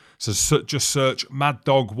Infirmary. So just search Mad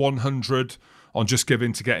Dog 100 on Just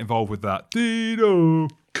Giving to get involved with that. Dino!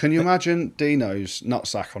 Can you imagine Dino's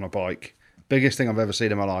nutsack on a bike? Biggest thing I've ever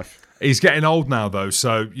seen in my life. He's getting old now, though,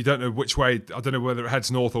 so you don't know which way. I don't know whether it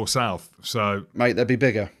heads north or south. So, mate, they'd be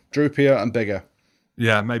bigger. Droopier and bigger.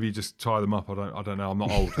 Yeah, maybe you just tie them up. I don't know. I'm not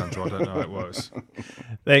old, Andrew. I don't know how it works.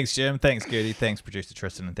 Thanks, Jim. Thanks, Gertie. Thanks, producer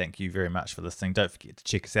Tristan. And thank you very much for listening. Don't forget to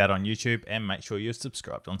check us out on YouTube and make sure you're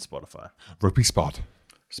subscribed on Spotify. Rugby Spot.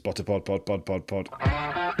 Spotapod,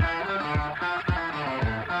 pod.